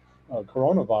horrible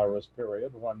coronavirus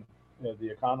period, when the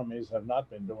economies have not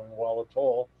been doing well at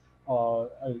all,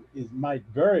 it might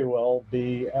very well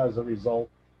be as a result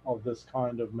of this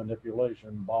kind of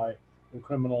manipulation by the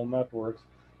criminal networks.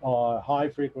 High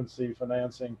frequency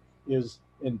financing is,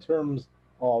 in terms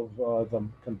of the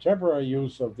contemporary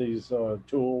use of these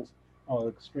tools,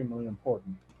 extremely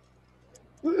important.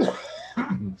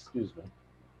 Excuse me.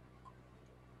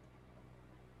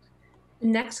 The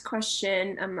next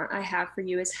question I have for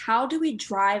you is, how do we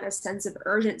drive a sense of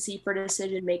urgency for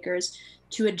decision makers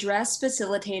to address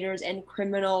facilitators and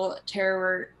criminal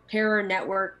terror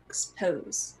networks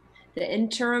pose? The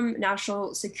interim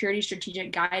national security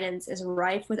strategic guidance is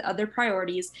rife with other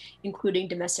priorities, including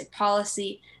domestic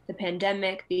policy, the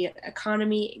pandemic, the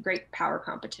economy, great power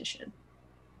competition.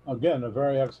 Again, a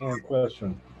very excellent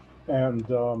question. And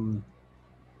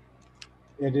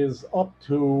it is up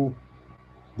to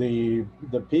the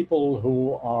people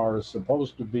who are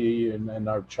supposed to be and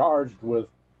are charged with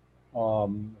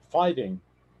fighting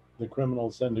the criminal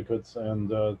syndicates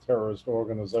and terrorist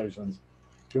organizations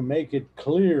to make it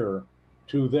clear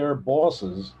to their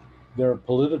bosses, their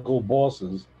political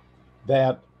bosses,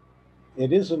 that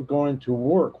it isn't going to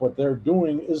work. What they're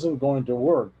doing isn't going to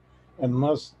work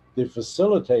unless the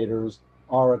facilitators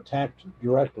are attacked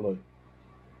directly,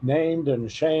 named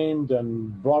and shamed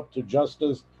and brought to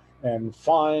justice and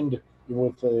fined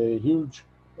with huge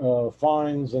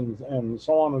fines and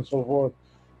so on and so forth,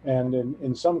 and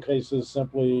in some cases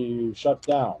simply shut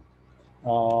down.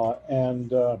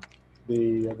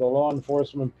 The law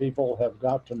enforcement people have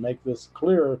got to make this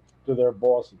clear to their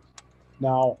bosses.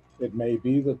 Now, it may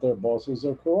be that their bosses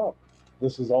are corrupt.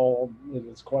 This is all,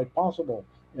 it's quite possible,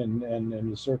 and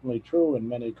is certainly true in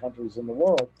many countries in the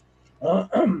world.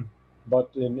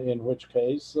 But in which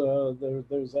case,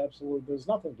 there's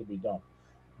nothing to be done.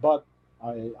 But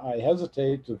I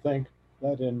hesitate to think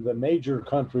that in the major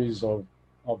countries of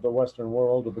the Western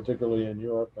world, particularly in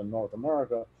Europe and North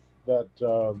America, that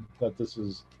this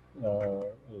is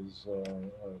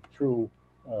true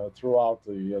throughout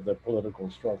the political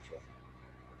structure.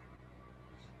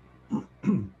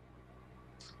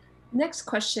 Next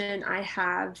question I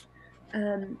have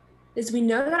is, we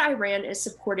know that Iran is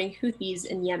supporting Houthis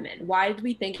in Yemen. Why did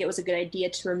we think it was a good idea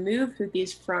to remove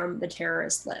Houthis from the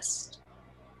terrorist list?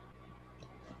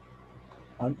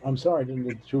 I'm sorry,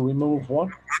 to remove what?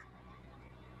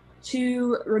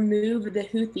 To remove the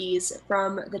Houthis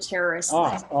from the terrorist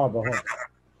list.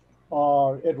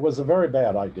 It was a very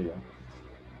bad idea.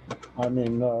 I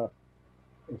mean,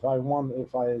 if I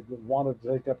wanted to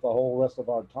take up the whole rest of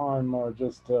our time,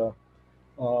 just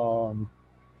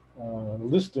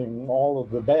listing all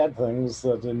of the bad things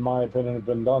that, in my opinion, have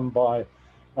been done by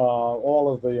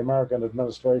all of the American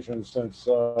administrations since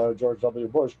George W.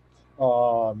 Bush,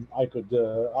 I could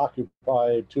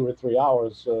occupy 2 or 3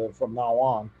 hours from now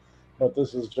on. But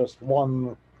this is just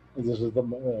one. This is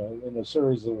in a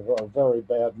series of very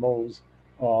bad moves.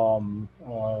 A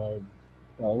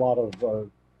lot of.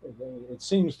 It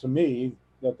seems to me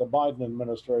that the Biden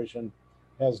administration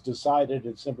has decided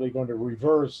it's simply going to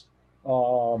reverse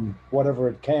whatever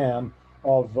it can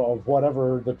of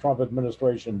whatever the Trump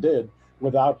administration did,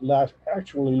 without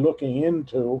actually looking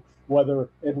into whether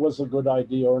it was a good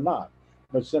idea or not,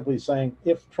 but simply saying,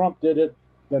 if Trump did it,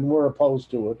 then we're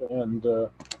opposed to it, and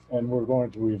we're going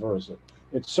to reverse it.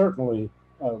 It certainly,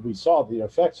 we saw the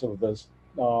effects of this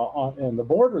in the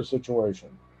border situation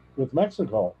with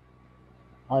Mexico.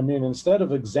 I mean, instead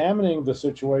of examining the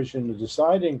situation and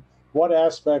deciding what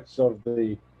aspects of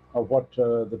what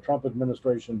the Trump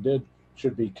administration did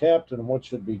should be kept and what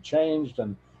should be changed,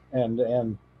 and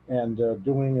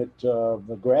doing it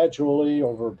gradually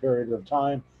over a period of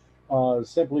time,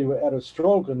 simply at a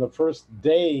stroke in the first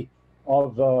day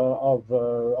of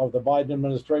the Biden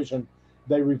administration,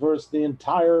 they reversed the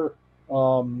entire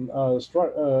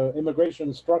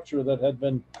immigration structure that had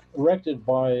been erected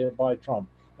by Trump,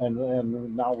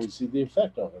 and now we see the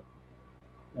effect of it.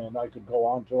 And I could go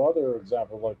on to other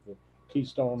examples like the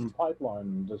Keystone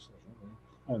Pipeline decision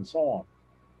and so on.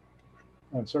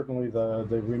 And certainly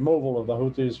the removal of the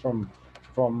Houthis from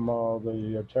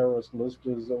the terrorist list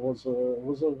was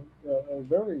a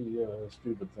very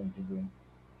stupid thing to do.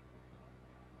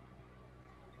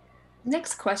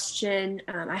 Next question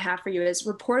I have for you is,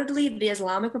 reportedly, the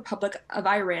Islamic Republic of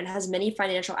Iran has many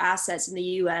financial assets in the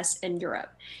US and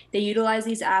Europe. They utilize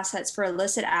these assets for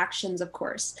illicit actions, of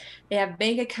course. They have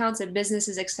bank accounts at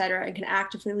businesses, etc., and can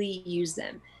actively use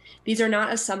them. These are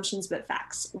not assumptions, but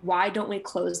facts. Why don't we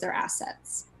close their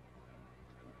assets?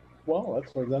 Well,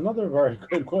 that's another very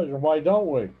good question. Why don't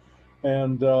we?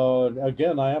 And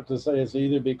again, I have to say it's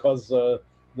either because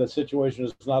the situation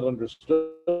is not understood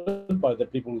by the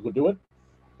people who do it,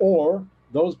 or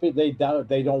those people,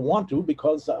 they don't want to,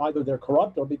 because either they're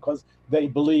corrupt or because they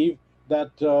believe that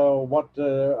what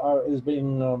is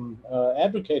being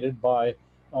advocated by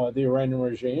the Iranian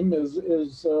regime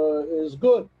is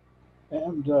good,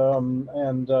 and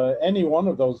any one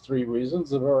of those three reasons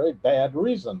is a very bad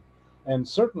reason, and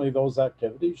certainly those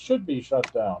activities should be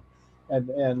shut down,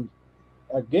 and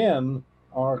again,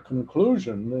 our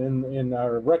conclusion in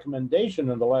our recommendation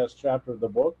in the last chapter of the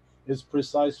book is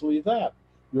precisely that.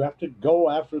 You have to go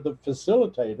after the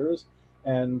facilitators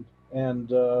and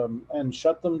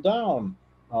shut them down.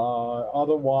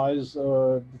 Otherwise,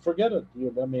 forget it.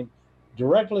 I mean,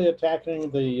 directly attacking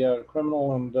the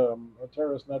criminal and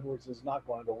terrorist networks is not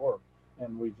going to work,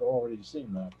 and we've already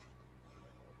seen that.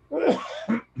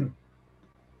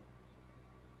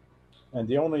 And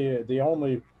the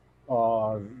only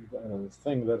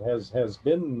thing that has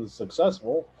been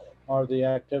successful are the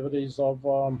activities of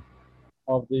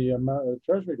the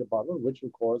Treasury Department, which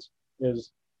of course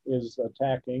is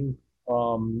attacking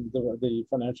the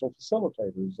financial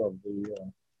facilitators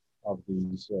of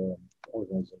these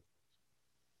organizations.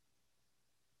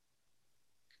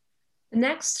 The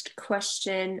next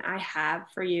question I have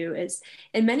for you is,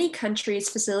 in many countries,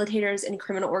 facilitators and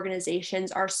criminal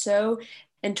organizations are so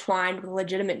entwined with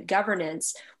legitimate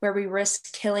governance where we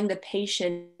risk killing the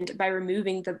patient by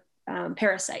removing the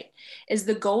parasite. Is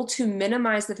the goal to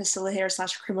minimize the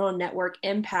facilitator/criminal network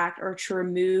impact or to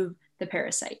remove the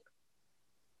parasite?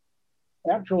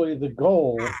 Actually, the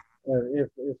goal, if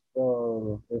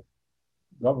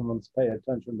governments pay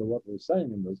attention to what we're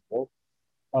saying in this book,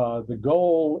 the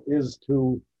goal is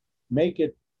to make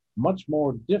it much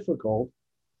more difficult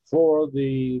for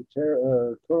the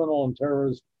criminal and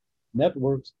terrorist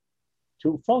networks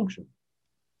to function.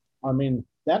 I mean,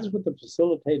 that's what the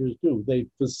facilitators do. They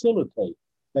facilitate.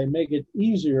 They make it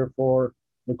easier for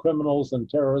the criminals and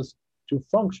terrorists to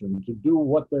function, to do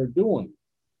what they're doing.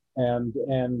 And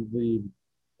the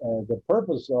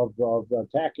purpose of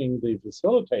attacking the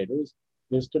facilitators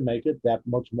is to make it that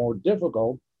much more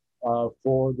difficult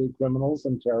for the criminals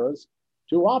and terrorists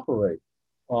to operate.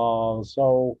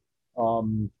 So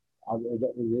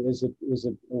is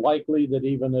it likely that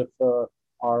even if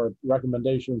our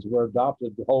recommendations were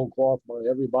adopted whole cloth by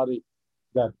everybody,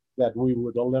 that we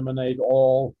would eliminate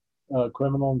all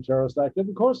criminal and terrorist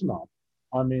activity? Of course not.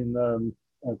 I mean,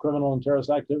 criminal and terrorist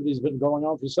activity has been going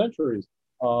on for centuries.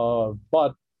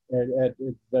 But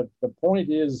the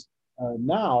point is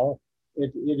now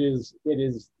it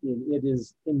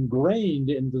is ingrained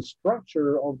in the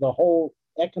structure of the whole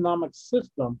economic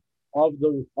system of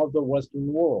the Western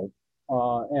world,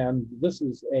 and this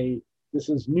is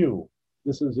new.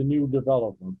 This is a new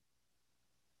development.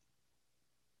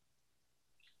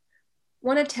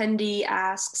 One attendee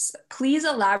asks, please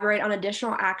elaborate on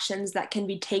additional actions that can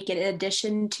be taken in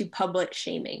addition to public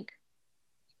shaming.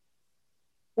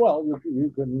 Well,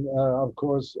 you can, of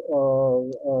course,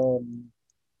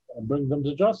 bring them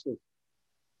to justice,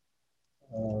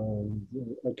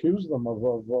 accuse them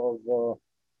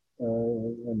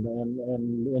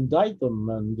and indict them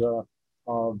and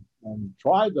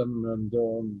try them,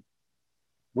 and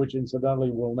which incidentally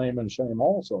will name and shame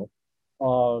also,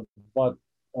 but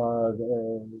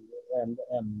and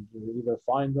either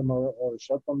find them or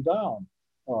shut them down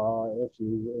if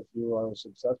you are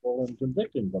successful in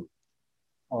convicting them.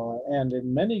 And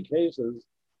in many cases,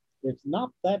 it's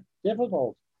not that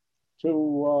difficult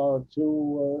to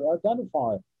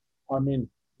identify. I mean,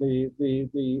 the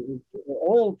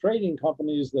oil trading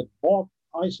companies that bought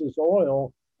ISIS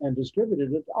oil and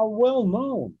distributed it are well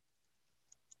known.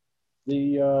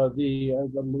 The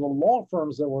law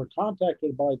firms that were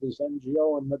contacted by this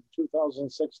NGO in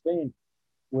 2016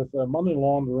 with money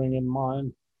laundering in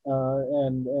mind,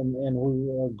 and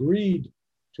who agreed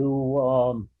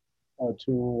to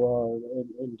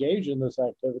engage in this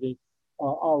activity,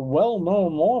 are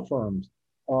well-known law firms.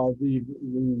 The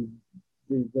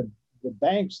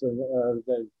banks,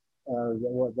 the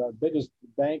biggest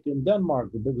bank in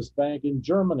Denmark, the biggest bank in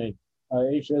Germany,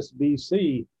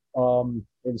 HSBC, in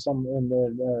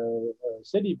the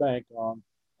Citibank,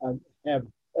 have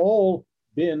all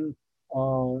been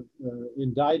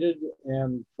indicted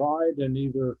and tried and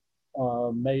either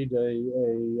made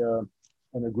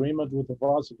an agreement with the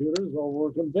prosecutors or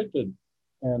were convicted.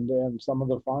 And some of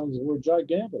the fines were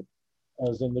gigantic,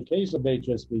 as in the case of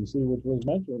HSBC, which was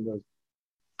mentioned as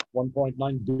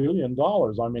 $1.9 billion.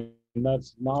 I mean,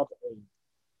 that's not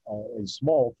a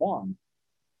small fine.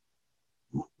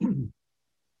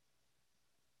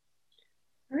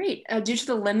 All right. Due to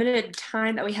the limited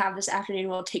time that we have this afternoon,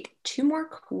 we'll take two more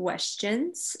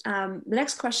questions. The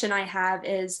next question I have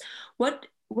is,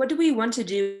 what do we want to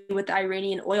do with the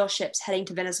Iranian oil ships heading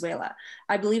to Venezuela?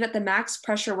 I believe that the max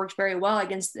pressure worked very well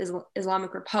against the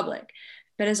Islamic Republic.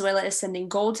 Venezuela is sending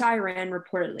gold to Iran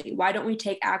reportedly. Why don't we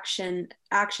take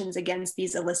actions against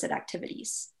these illicit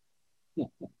activities?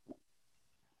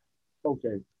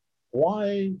 Okay.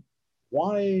 Why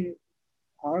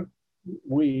aren't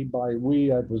we, by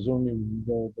we, I presume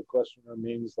the questioner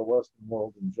means the Western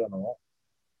world in general,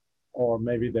 or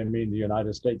maybe they mean the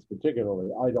United States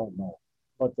particularly, I don't know.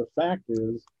 But the fact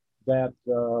is that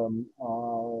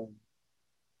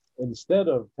instead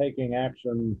of taking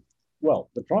action, well,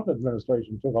 the Trump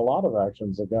administration took a lot of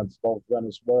actions against both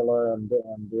Venezuela and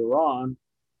Iran,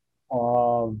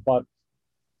 but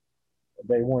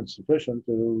they weren't sufficient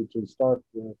to start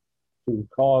to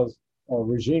cause a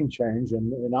regime change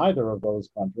in either of those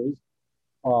countries.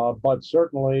 But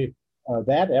certainly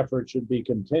that effort should be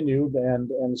continued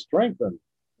and strengthened.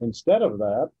 Instead of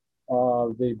that,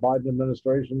 the Biden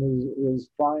administration is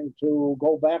trying to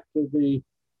go back to the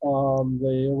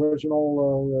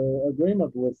original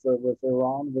agreement with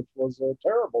Iran, which was a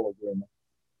terrible agreement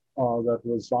that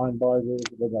was signed by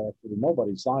actually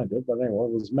nobody signed it, but anyway,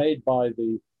 it was made by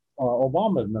the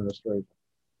Obama administration.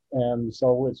 And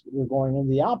so we're going in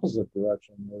the opposite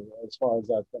direction as far as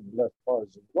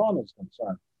Iran is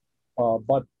concerned.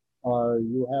 But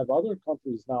you have other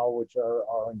countries now which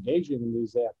are engaging in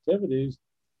these activities.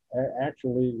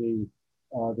 Actually,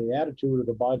 the attitude of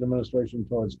the Biden administration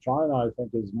towards China, I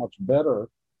think, is much better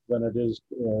than it is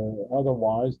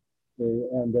otherwise.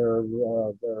 And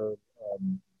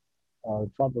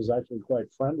Trump is actually quite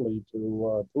friendly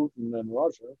to Putin and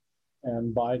Russia,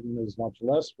 and Biden is much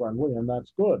less friendly, and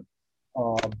that's good.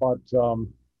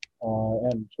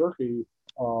 And Turkey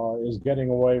is getting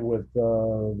away with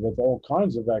all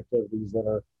kinds of activities that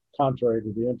are contrary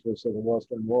to the interests of the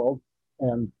Western world.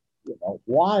 And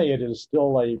why it is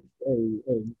still a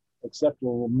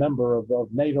acceptable member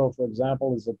of NATO, for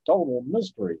example, is a total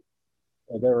mystery.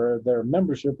 Their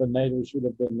membership in NATO should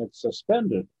have been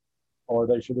suspended, or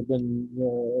they should have been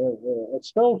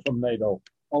expelled from NATO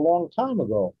a long time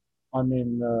ago. I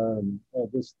mean,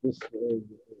 this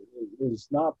is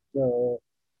not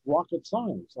rocket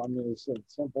science. I mean, it's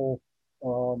simple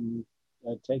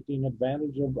taking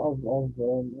advantage of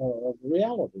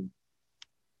reality.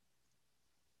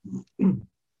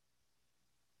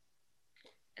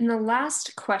 And the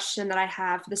last question that I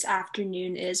have this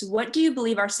afternoon is, what do you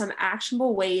believe are some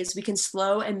actionable ways we can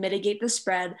slow and mitigate the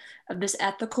spread of this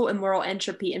ethical and moral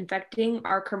entropy infecting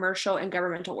our commercial and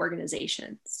governmental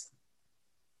organizations?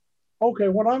 Okay,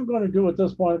 what I'm going to do at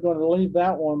this point, I'm going to leave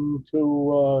that one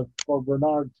to for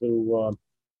Bernard to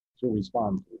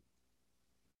respond to.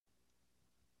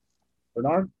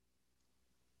 Bernard,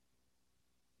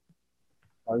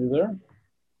 are you there?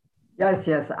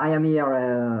 Yes, I am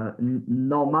here,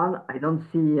 Norman. I don't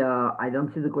see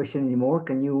the question anymore.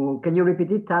 Can you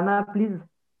repeat it, Tana, please?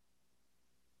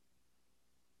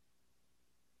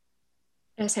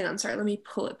 Yes, hang on, sorry, let me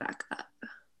pull it back up.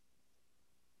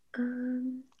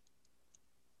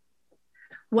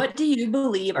 What do you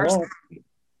believe are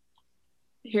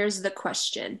here's the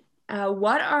question.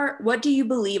 What do you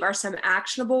believe are some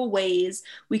actionable ways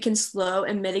we can slow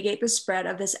and mitigate the spread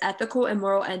of this ethical and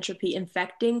moral entropy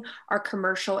infecting our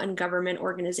commercial and government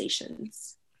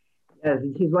organizations? Yes,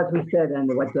 this is what we said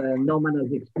and what Norman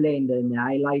has explained and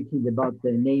highlighted about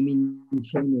the naming and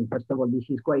shaming. First of all, this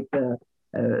is quite a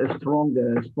strong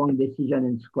decision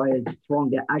and quite a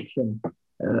strong action.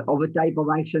 Other type of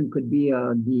action could be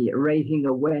the raising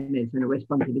awareness and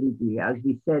responsibility. As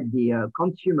we said, the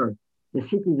consumer, the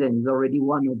citizen is already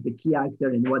one of the key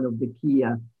actors and one of the key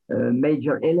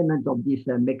major elements of this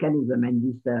mechanism and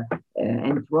this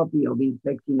entropy of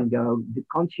infecting the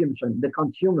consumption, the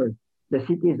consumer, the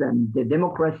citizen, the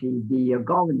democracy, the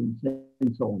governance,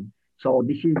 and so on. So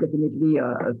this is definitely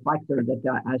a factor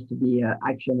that has to be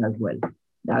action as well.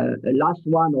 The last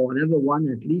one, or another one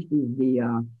at least, is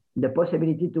the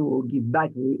possibility to give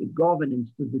back governance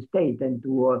to the state and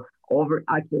to other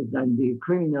actors and the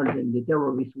criminals and the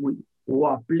terrorists who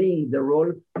are playing the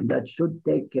role that should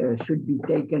be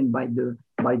taken by the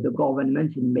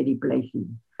governments in many places.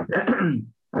 I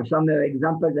have some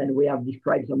examples, and we have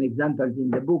described some examples in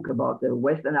the book about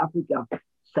Western Africa,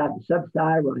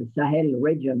 Sub-Saharan, Sahel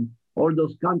region, all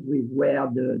those countries where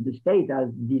the state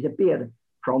has disappeared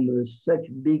from such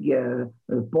big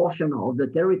portion of the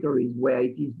territories, where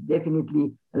it is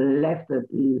definitely left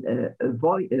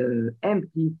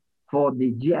empty for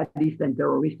the jihadists and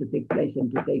terrorists to take place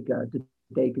and to take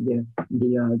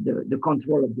the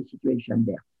control of the situation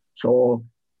there. So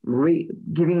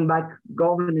giving back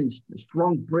governance,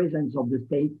 strong presence of the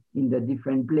state in the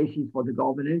different places for the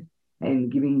governance,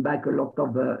 and giving back a lot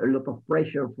of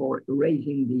pressure for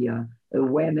raising the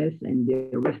awareness and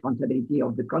the responsibility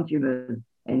of the consumers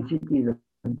and citizens.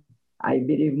 I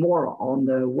believe more on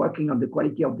the working on the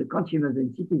quality of the consumers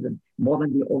and citizens more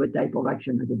than the other type of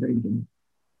action at the very beginning.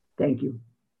 Thank you.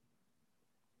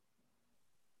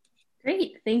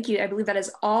 Great, thank you. I believe that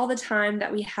is all the time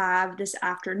that we have this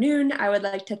afternoon. I would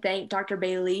like to thank Dr.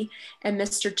 Bailey and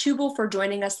Mr. Touboul for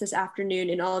joining us this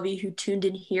afternoon, and all of you who tuned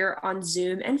in here on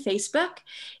Zoom and Facebook.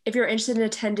 If you're interested in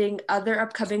attending other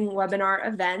upcoming webinar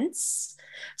events,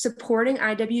 supporting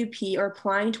IWP, or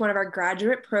applying to one of our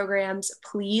graduate programs,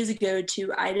 please go to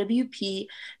iwp.edu.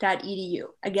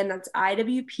 Again, that's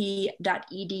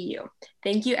iwp.edu.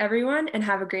 Thank you, everyone, and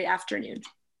have a great afternoon.